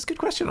 That's a good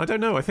question. I don't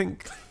know. I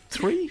think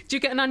 3? Do you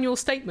get an annual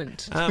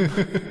statement?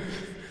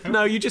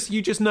 No, you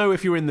just know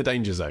if you're in the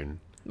danger zone.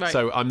 Right.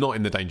 So I'm not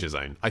in the danger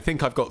zone. I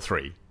think I've got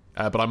 3.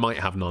 But I might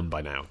have none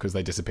by now because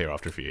they disappear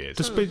after a few years.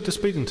 The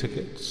speeding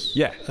tickets.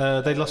 Yeah.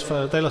 They last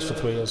for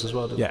 3 years as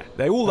well. Don't Yeah,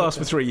 they all last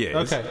for 3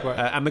 years. Okay, right.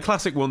 And the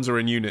classic ones are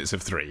in units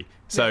of 3.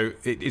 So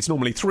it's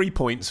normally 3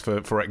 points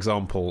for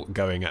example,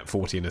 going at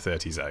 40 in a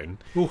 30 zone.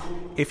 Oof.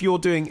 If you're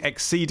doing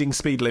exceeding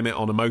speed limit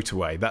on a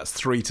motorway, that's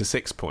 3 to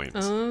 6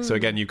 points. So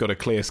again, you've got a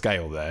clear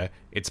scale there.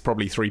 It's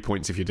probably 3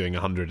 points if you're doing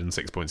 100 and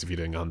 6 points if you're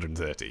doing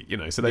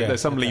 130. So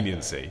there's some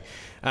leniency.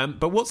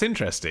 But what's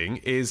interesting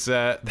is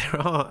there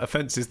are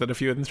offences that are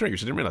fewer than 3,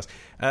 which I didn't realise.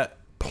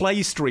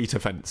 Play street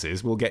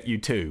offences will get you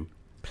 2.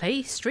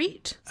 Play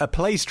street? A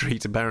play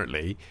street,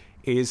 apparently,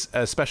 is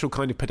a special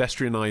kind of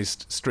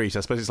pedestrianised street. I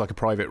suppose it's like a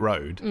private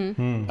road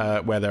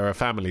where there are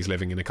families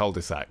living in a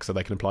cul-de-sac, so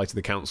they can apply to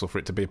the council for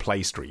it to be a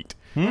play street.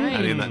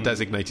 And in that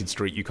designated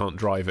street, you can't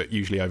drive at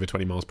usually over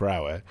 20 miles per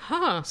hour.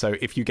 Huh. So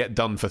if you get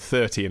done for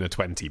 30 in a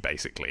 20,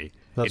 basically,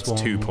 That's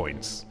it's 2 one.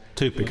 points.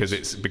 2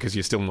 points. Because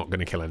you're still not going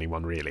to kill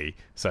anyone, really.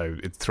 So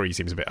 3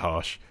 seems a bit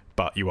harsh,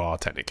 but you are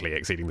technically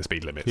exceeding the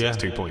speed limit, so it's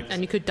 2 points.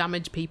 And you could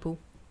damage people.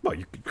 Well,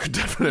 you could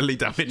definitely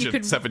damage a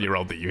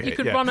 7-year-old that you hit. You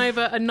could run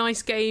over a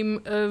nice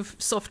game of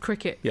soft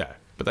cricket. Yeah,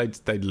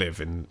 but they'd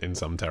live in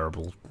some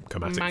terrible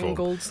chromatic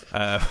Mangled.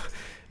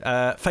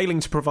 form.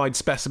 Failing to provide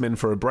specimen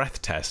for a breath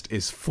test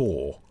is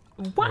 4.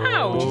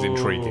 Wow. Which is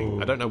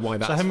intriguing. I don't know why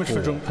that's So how much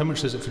 4. how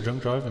much is it for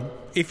drunk driving?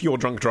 If you're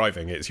drunk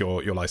driving, it's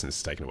your licence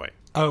is taken away.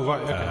 Oh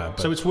right,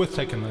 okay. So it's worth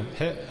taking the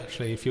hit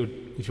actually if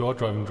you are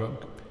driving drunk.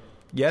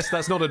 Yes,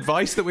 that's not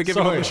advice that we're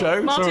giving on the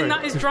show. Martin, Sorry.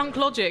 that is drunk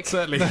logic.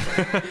 Certainly.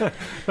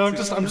 No, I'm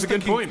just a good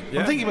thinking, point,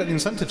 yeah. I'm thinking about the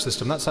incentive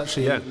system. That's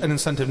actually an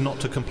incentive not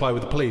to comply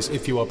with the police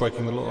if you are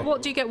breaking the law.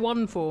 What do you get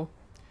 1 for?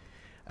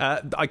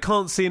 I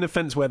can't see an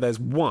offence where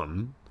there's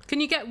 1. Can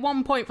you get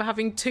 1 point for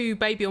having 2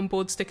 baby on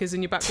board stickers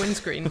in your back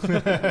windscreen?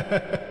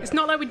 It's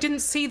not like we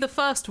didn't see the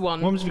first one.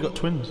 What happens if you've got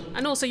twins?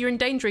 And also you're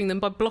endangering them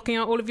by blocking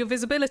out all of your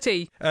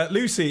visibility.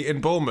 Lucy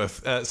in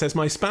Bournemouth says,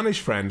 my Spanish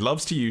friend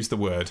loves to use the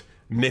word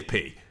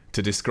nippy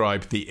to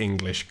describe the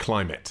English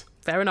climate.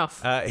 Fair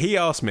enough. He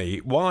asked me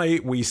why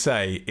we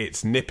say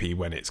it's nippy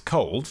when it's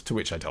cold, to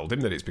which I told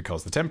him that it's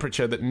because the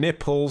temperature that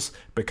nipples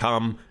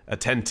become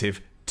attentive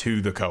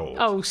to the cold.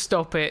 Oh,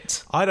 stop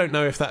it. I don't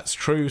know if that's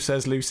true,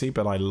 says Lucy,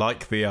 but I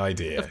like the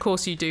idea. Of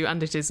course you do,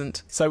 and it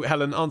isn't. So,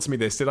 Helen, answer me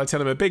this. Did I tell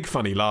him a big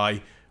funny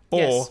lie? Or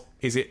Yes.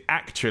 is it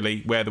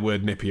actually where the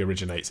word nippy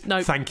originates?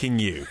 No. Thanking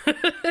you.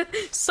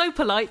 So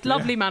polite,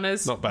 lovely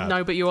manners. not bad.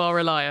 No, but you are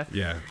a liar.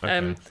 Yeah,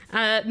 okay.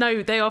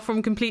 No, they are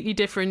from completely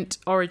different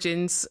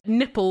origins.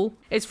 Nipple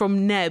is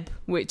from neb,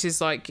 which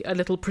is like a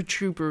little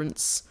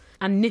protuberance.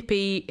 And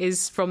nippy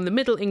is from the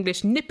Middle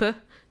English nipper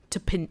to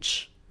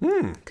pinch.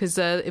 Because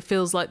it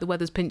feels like the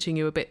weather's pinching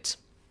you a bit.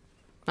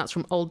 That's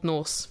from Old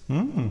Norse.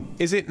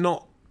 Is it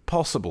not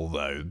possible,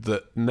 though,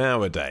 that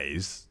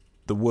nowadays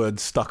the word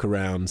stuck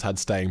around had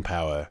staying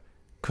power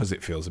because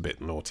it feels a bit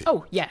naughty?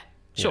 Oh, yeah,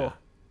 sure. Yeah.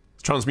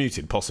 It's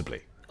transmuted,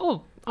 possibly.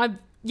 Oh,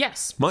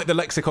 yes. Might the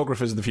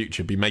lexicographers of the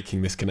future be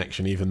making this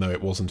connection even though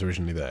it wasn't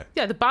originally there?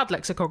 Yeah, the bad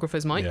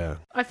lexicographers might. Yeah.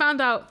 I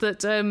found out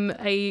that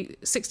a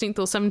 16th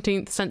or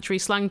 17th century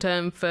slang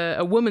term for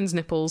a woman's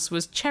nipples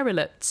was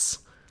cherylets.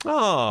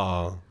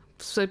 Ah.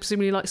 So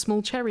presumably like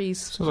small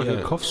cherries. Sounds like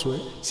a cough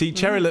sweet. See,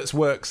 cherylets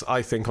works,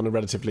 I think, on a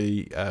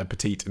relatively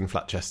petite and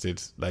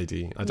flat-chested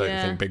lady. I don't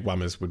think big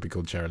whammers would be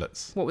called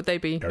cherylets. What would they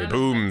be? Cherry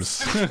booms.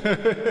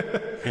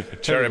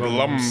 Cherry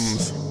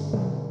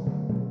blums.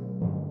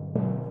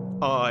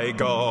 I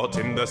got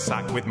in the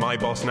sack with my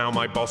boss, now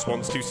my boss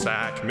wants to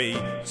sack me.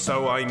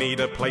 So I need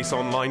a place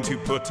online to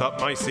put up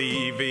my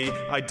CV.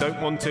 I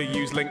don't want to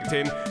use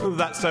LinkedIn,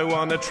 that's so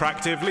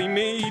unattractively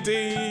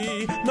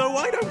needy. No,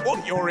 I don't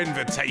want your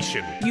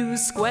invitation.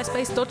 Use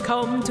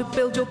squarespace.com to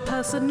build your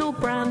personal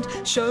brand.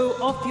 Show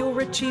off your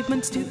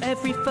achievements to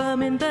every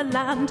firm in the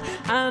land.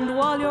 And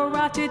while you're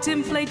at it,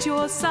 inflate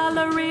your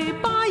salary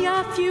by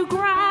a few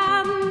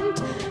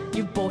grand.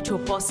 You've bought your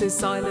boss's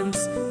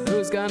silence.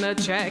 Who's gonna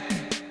check?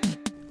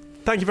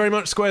 Thank you very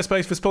much,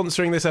 Squarespace, for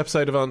sponsoring this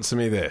episode of Answer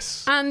Me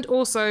This. And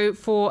also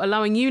for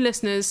allowing you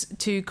listeners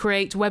to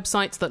create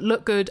websites that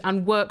look good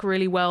and work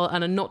really well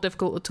and are not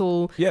difficult at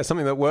all. Yeah,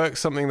 something that works,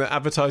 something that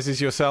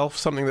advertises yourself,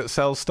 something that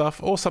sells stuff,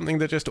 or something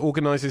that just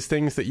organises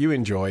things that you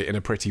enjoy in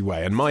a pretty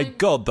way. And my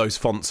God, those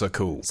fonts are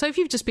cool. So if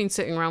you've just been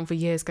sitting around for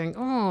years going,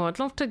 oh, I'd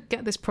love to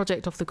get this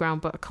project off the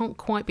ground, but I can't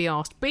quite be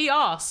asked. Be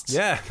asked!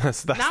 Yeah,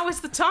 that's Now is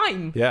the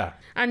time! Yeah.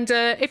 And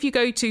if you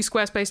go to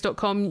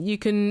squarespace.com, you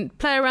can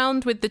play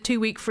around with the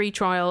 2-week free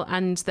trial,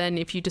 and then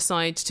if you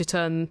decide to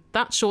turn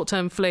that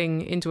short-term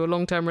fling into a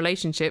long-term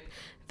relationship,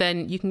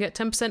 then you can get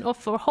 10%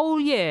 off for a whole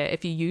year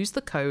if you use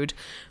the code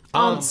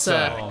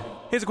ANSWER.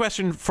 Here's a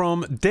question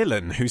from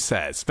Dylan, who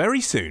says,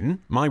 very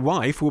soon, my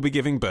wife will be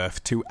giving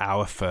birth to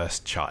our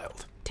first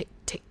child. Tick,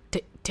 tick,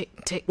 tick,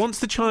 tick, tick. Once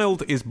the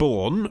child is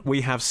born,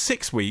 we have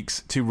 6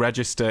 weeks to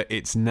register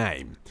its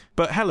name.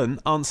 But Helen,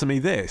 answer me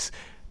this.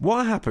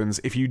 What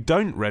happens if you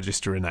don't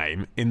register a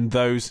name in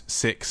those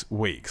 6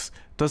 weeks?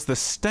 Does the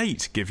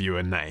state give you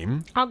a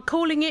name? I'm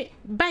calling it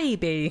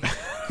Baby.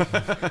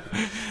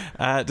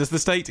 Does the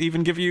state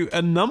even give you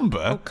a number?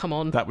 Oh, come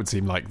on. That would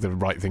seem like the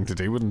right thing to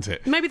do, wouldn't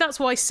it? Maybe that's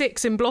why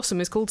 6 in Blossom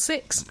is called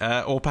 6.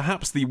 Or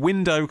perhaps the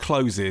window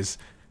closes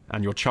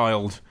and your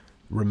child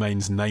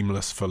remains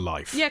nameless for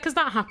life. Yeah, because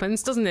that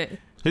happens, doesn't it?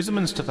 Who's the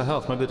Minister for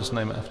Health? Maybe they just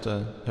name it after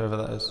whoever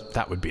that is.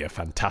 That would be a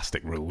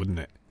fantastic rule, wouldn't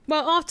it?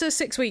 Well, after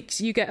 6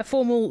 weeks, you get a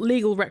formal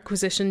legal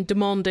requisition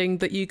demanding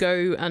that you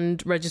go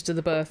and register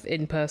the birth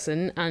in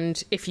person.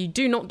 And if you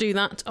do not do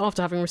that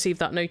after having received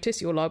that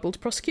notice, you're liable to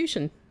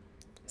prosecution.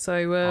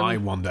 So I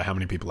wonder how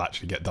many people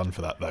actually get done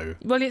for that, though.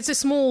 well, it's a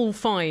small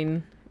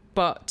fine.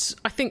 But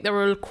I think there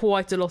are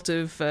quite a lot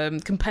of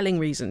compelling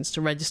reasons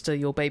to register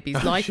your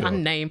baby's life Sure.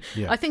 and name.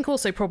 Yeah. I think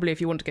also probably if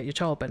you want to get your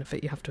child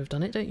benefit, you have to have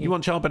done it, don't you? You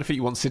want child benefit,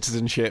 you want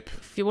citizenship.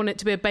 If you want it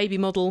to be a baby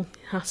model,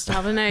 it has to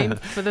have a name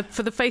for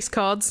the face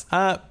cards.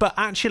 But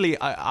actually,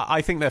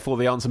 I think, therefore,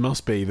 the answer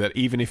must be that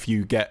even if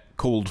you get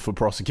called for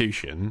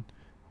prosecution,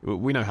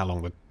 we know how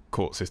long the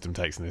court system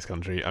takes in this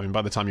country. I mean,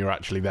 by the time you're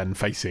actually then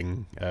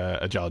facing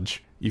a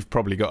judge, you've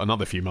probably got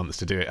another few months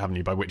to do it, haven't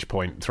you? By which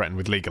point, threatened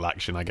with legal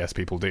action, I guess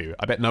people do.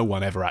 I bet no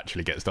one ever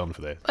actually gets done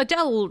for this.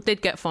 Adele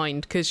did get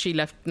fined because she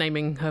left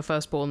naming her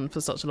firstborn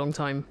for such a long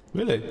time.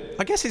 Really?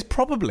 I guess it's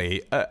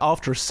probably,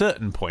 after a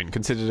certain point,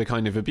 considered a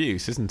kind of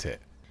abuse, isn't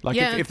it? Like,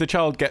 Yeah. if the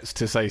child gets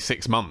to, say,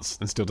 6 months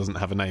and still doesn't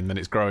have a name, then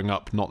it's growing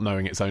up not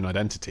knowing its own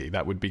identity.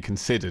 That would be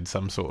considered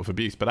some sort of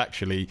abuse. But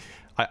actually,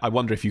 I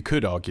wonder if you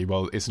could argue,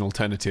 well, it's an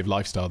alternative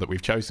lifestyle that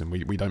we've chosen.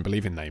 We don't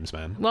believe in names,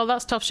 man. Well,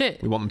 that's tough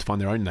shit. We want them to find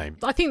their own name.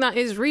 I think that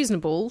is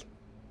reasonable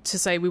to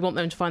say we want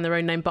them to find their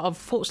own name, but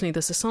unfortunately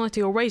the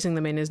society you're raising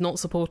them in is not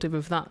supportive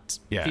of that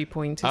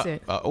viewpoint, is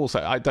it?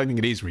 Also, I don't think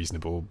it is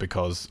reasonable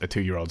because a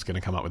 2-year-old's going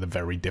to come up with a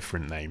very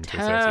different name to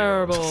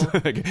Terrible. a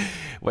 30-year-old.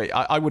 Wait,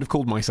 I would have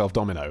called myself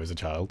Domino as a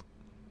child.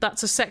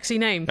 That's a sexy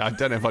name. I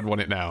don't know if I'd want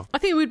it now. I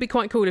think it would be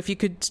quite cool if you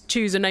could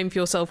choose a name for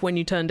yourself when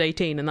you turned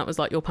 18 and that was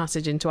like your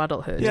passage into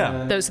adulthood.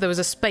 Yeah. There was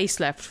a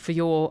space left for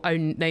your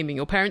own naming.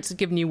 Your parents had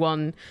given you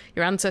one,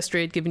 your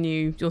ancestry had given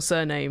you your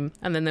surname,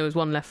 and then there was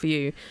one left for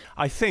you.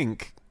 I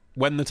think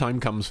when the time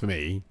comes for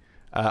me,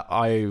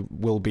 I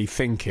will be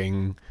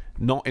thinking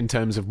not in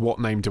terms of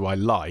what name do I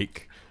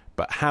like,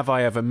 but have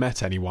I ever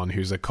met anyone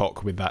who's a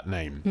cock with that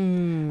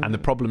name? And the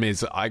problem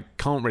is I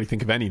can't really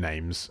think of any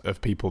names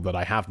of people that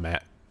I have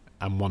met,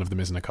 and one of them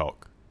isn't a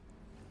cock.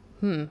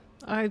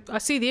 I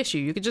see the issue.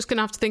 You're just going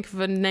to have to think of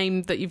a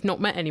name that you've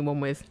not met anyone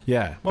with.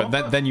 Yeah,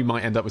 but then you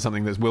might end up with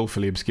something that's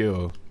willfully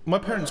obscure. My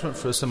parents went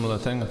for a similar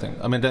thing, I think.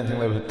 I mean, I don't think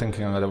they were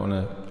thinking, I don't want to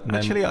name...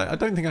 Actually, I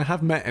don't think I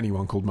have met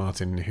anyone called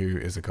Martin who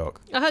is a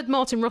cock. I heard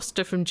Martin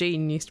Rossiter from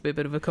Gene used to be a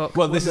bit of a cock.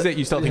 Well, this is it.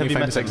 You start Have thinking you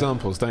of famous met him?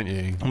 examples, don't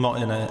you?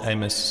 Martin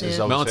Amos is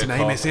Yeah. obviously Martin a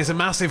cock. Amos is a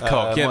massive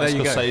cock. Yeah, there Martin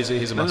you go. Scorsese,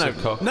 he's a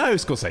massive cock. No,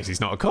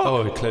 Scorsese's not a cock.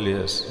 Oh, he clearly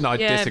is. No, I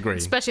Yeah, disagree.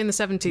 especially in the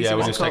 70s. Yeah, he when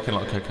was he was a cock. taking a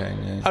lot of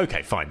cocaine, yeah.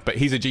 Okay, fine. But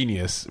he's a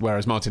genius,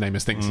 whereas Martin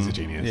Amos thinks he's a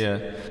genius.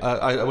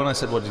 Yeah. When I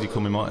said, what did you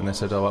call me Martin? They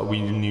said,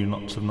 we knew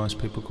lots of nice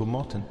people called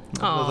Martin. I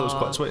thought that was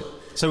quite sweet.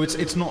 So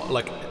it's not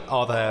like,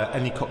 are there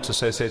any cocks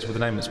associated with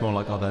the name? It's more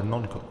like, are there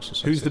non-cocks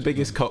associated? Who's the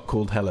biggest cock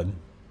called Helen?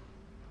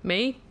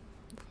 Me?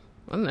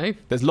 I don't know.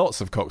 There's lots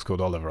of cocks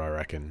called Oliver, I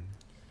reckon.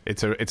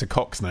 It's a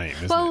cock's name,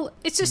 isn't Well, it?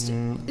 it's just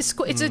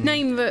it's a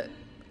name that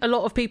a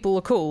lot of people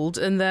are called,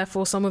 and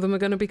therefore some of them are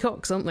going to be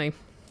cocks, aren't they?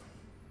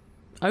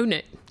 Own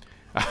it.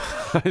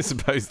 I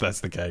suppose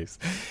that's the case.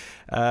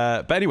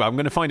 But anyway, I'm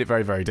going to find it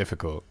very, very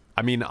difficult.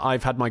 I mean,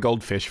 I've had my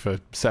goldfish for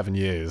 7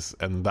 years,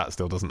 and that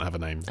still doesn't have a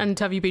name. And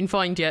have you been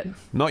fined yet?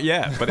 Not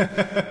yet, but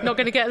Not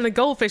going to get in the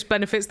goldfish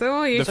benefits, though,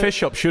 are you? the fish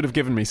shop should have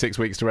given me 6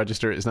 weeks to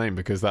register its name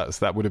because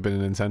that would have been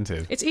an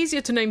incentive. It's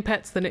easier to name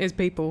pets than it is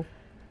people.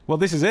 Well,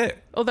 this is it.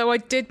 Although I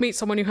did meet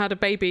someone who had a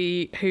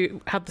baby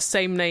who had the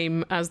same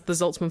name as the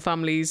Zaltzman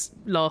family's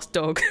last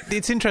dog.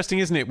 It's interesting,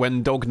 isn't it,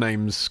 when dog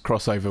names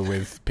cross over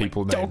with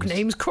people names? Dog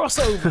names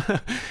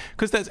crossover.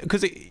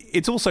 Because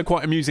it's also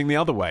quite amusing the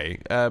other way.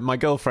 My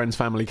girlfriend's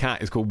family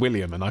cat is called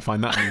William, and I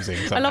find that amusing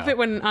somehow. I love it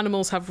when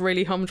animals have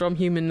really humdrum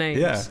human names.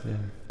 Yeah.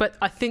 But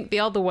I think the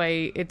other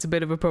way, it's a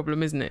bit of a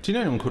problem, isn't it? Do you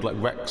know anyone called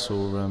like Rex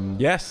or...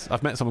 Yes,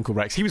 I've met someone called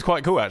Rex. He was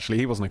quite cool, actually.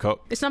 He wasn't a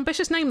cock. It's an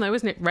ambitious name, though,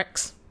 isn't it?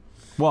 Rex.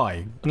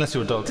 Why? Unless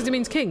you're a dog. Because it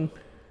means king.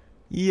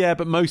 Yeah,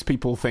 but most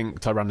people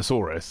think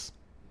Tyrannosaurus.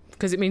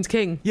 Because it means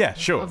king. Yeah,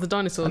 sure. Of the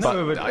dinosaurs. I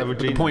know But of a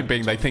the gene point name.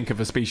 being, they think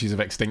of a species of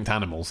extinct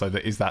animal, so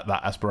is that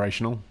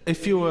aspirational?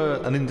 If you're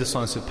an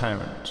indecisive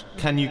parent,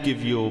 can you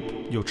give your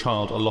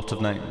child a lot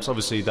of names?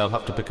 Obviously, they'll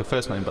have to pick a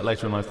first name, but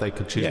later in life they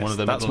could choose one of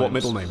their that's middle what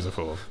names. middle names are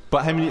for.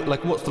 But how many?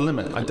 Like, what's the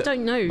limit? I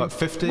don't know. Like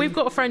 50? We've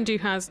got a friend who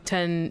has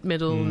 10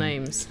 middle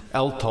names.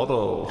 El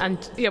Toro.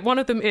 And yeah, one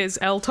of them is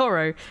El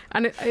Toro.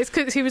 And it's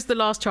because he was the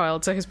last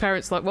child, so his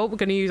parents were like, well, we're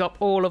going to use up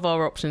all of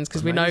our options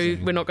because we know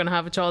Amazing. we're not going to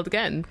have a child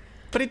again.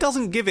 But it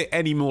doesn't give it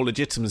any more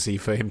legitimacy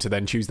for him to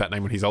then choose that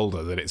name when he's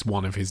older, that it's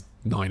one of his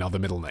 9 other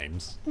middle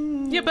names.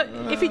 Yeah, but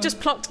if he just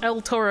plucked El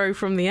Toro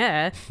from the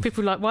air,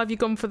 people were like, why have you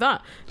gone for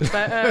that?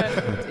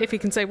 But if he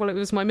can say, well, it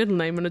was my middle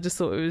name and I just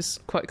thought it was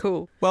quite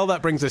cool. Well,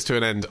 that brings us to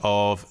an end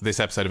of this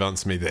episode of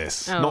Answer Me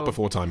This. Oh. Not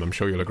before time, I'm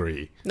sure you'll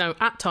agree. No,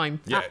 at time.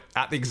 Yeah,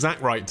 at the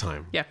exact right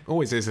time. Yeah.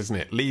 Always is, isn't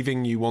it?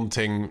 Leaving you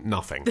wanting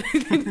nothing.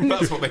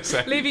 That's what they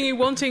say. Leaving you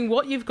wanting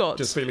what you've got.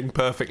 Just feeling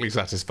perfectly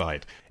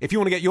satisfied. If you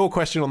want to get your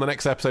question on the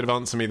next episode of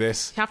Answer Me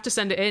This, You have to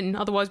send it in,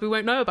 otherwise we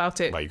won't know about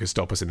it. well, you can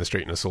stop us in the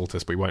street and assault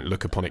us, but we won't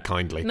look upon it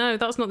kindly. No,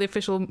 that's not the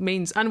official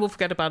means, and we'll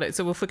forget about it,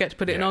 so we'll forget to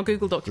put it in Yeah, our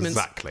Google documents.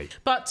 Exactly.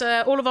 But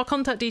all of our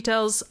contact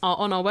details are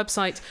on our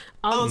website,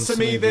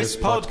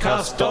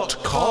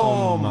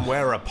 AnswerMeThisPodcast.com,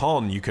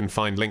 whereupon you can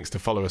find links to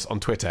follow us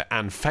on Twitter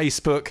and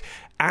Facebook.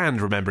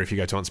 And remember, if you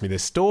go to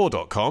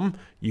answermethisstore.com,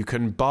 you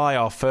can buy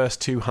our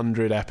first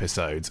 200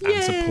 episodes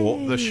and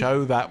support the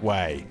show that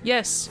way.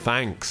 Yes.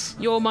 Thanks.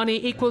 Your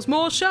money equals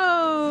more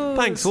shows.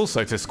 Thanks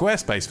also to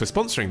Squarespace for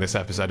sponsoring this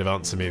episode of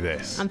Answer Me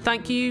This. And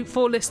thank you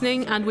for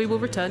listening, and we will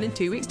return in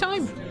 2 weeks'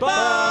 time.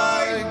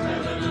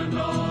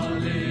 Bye!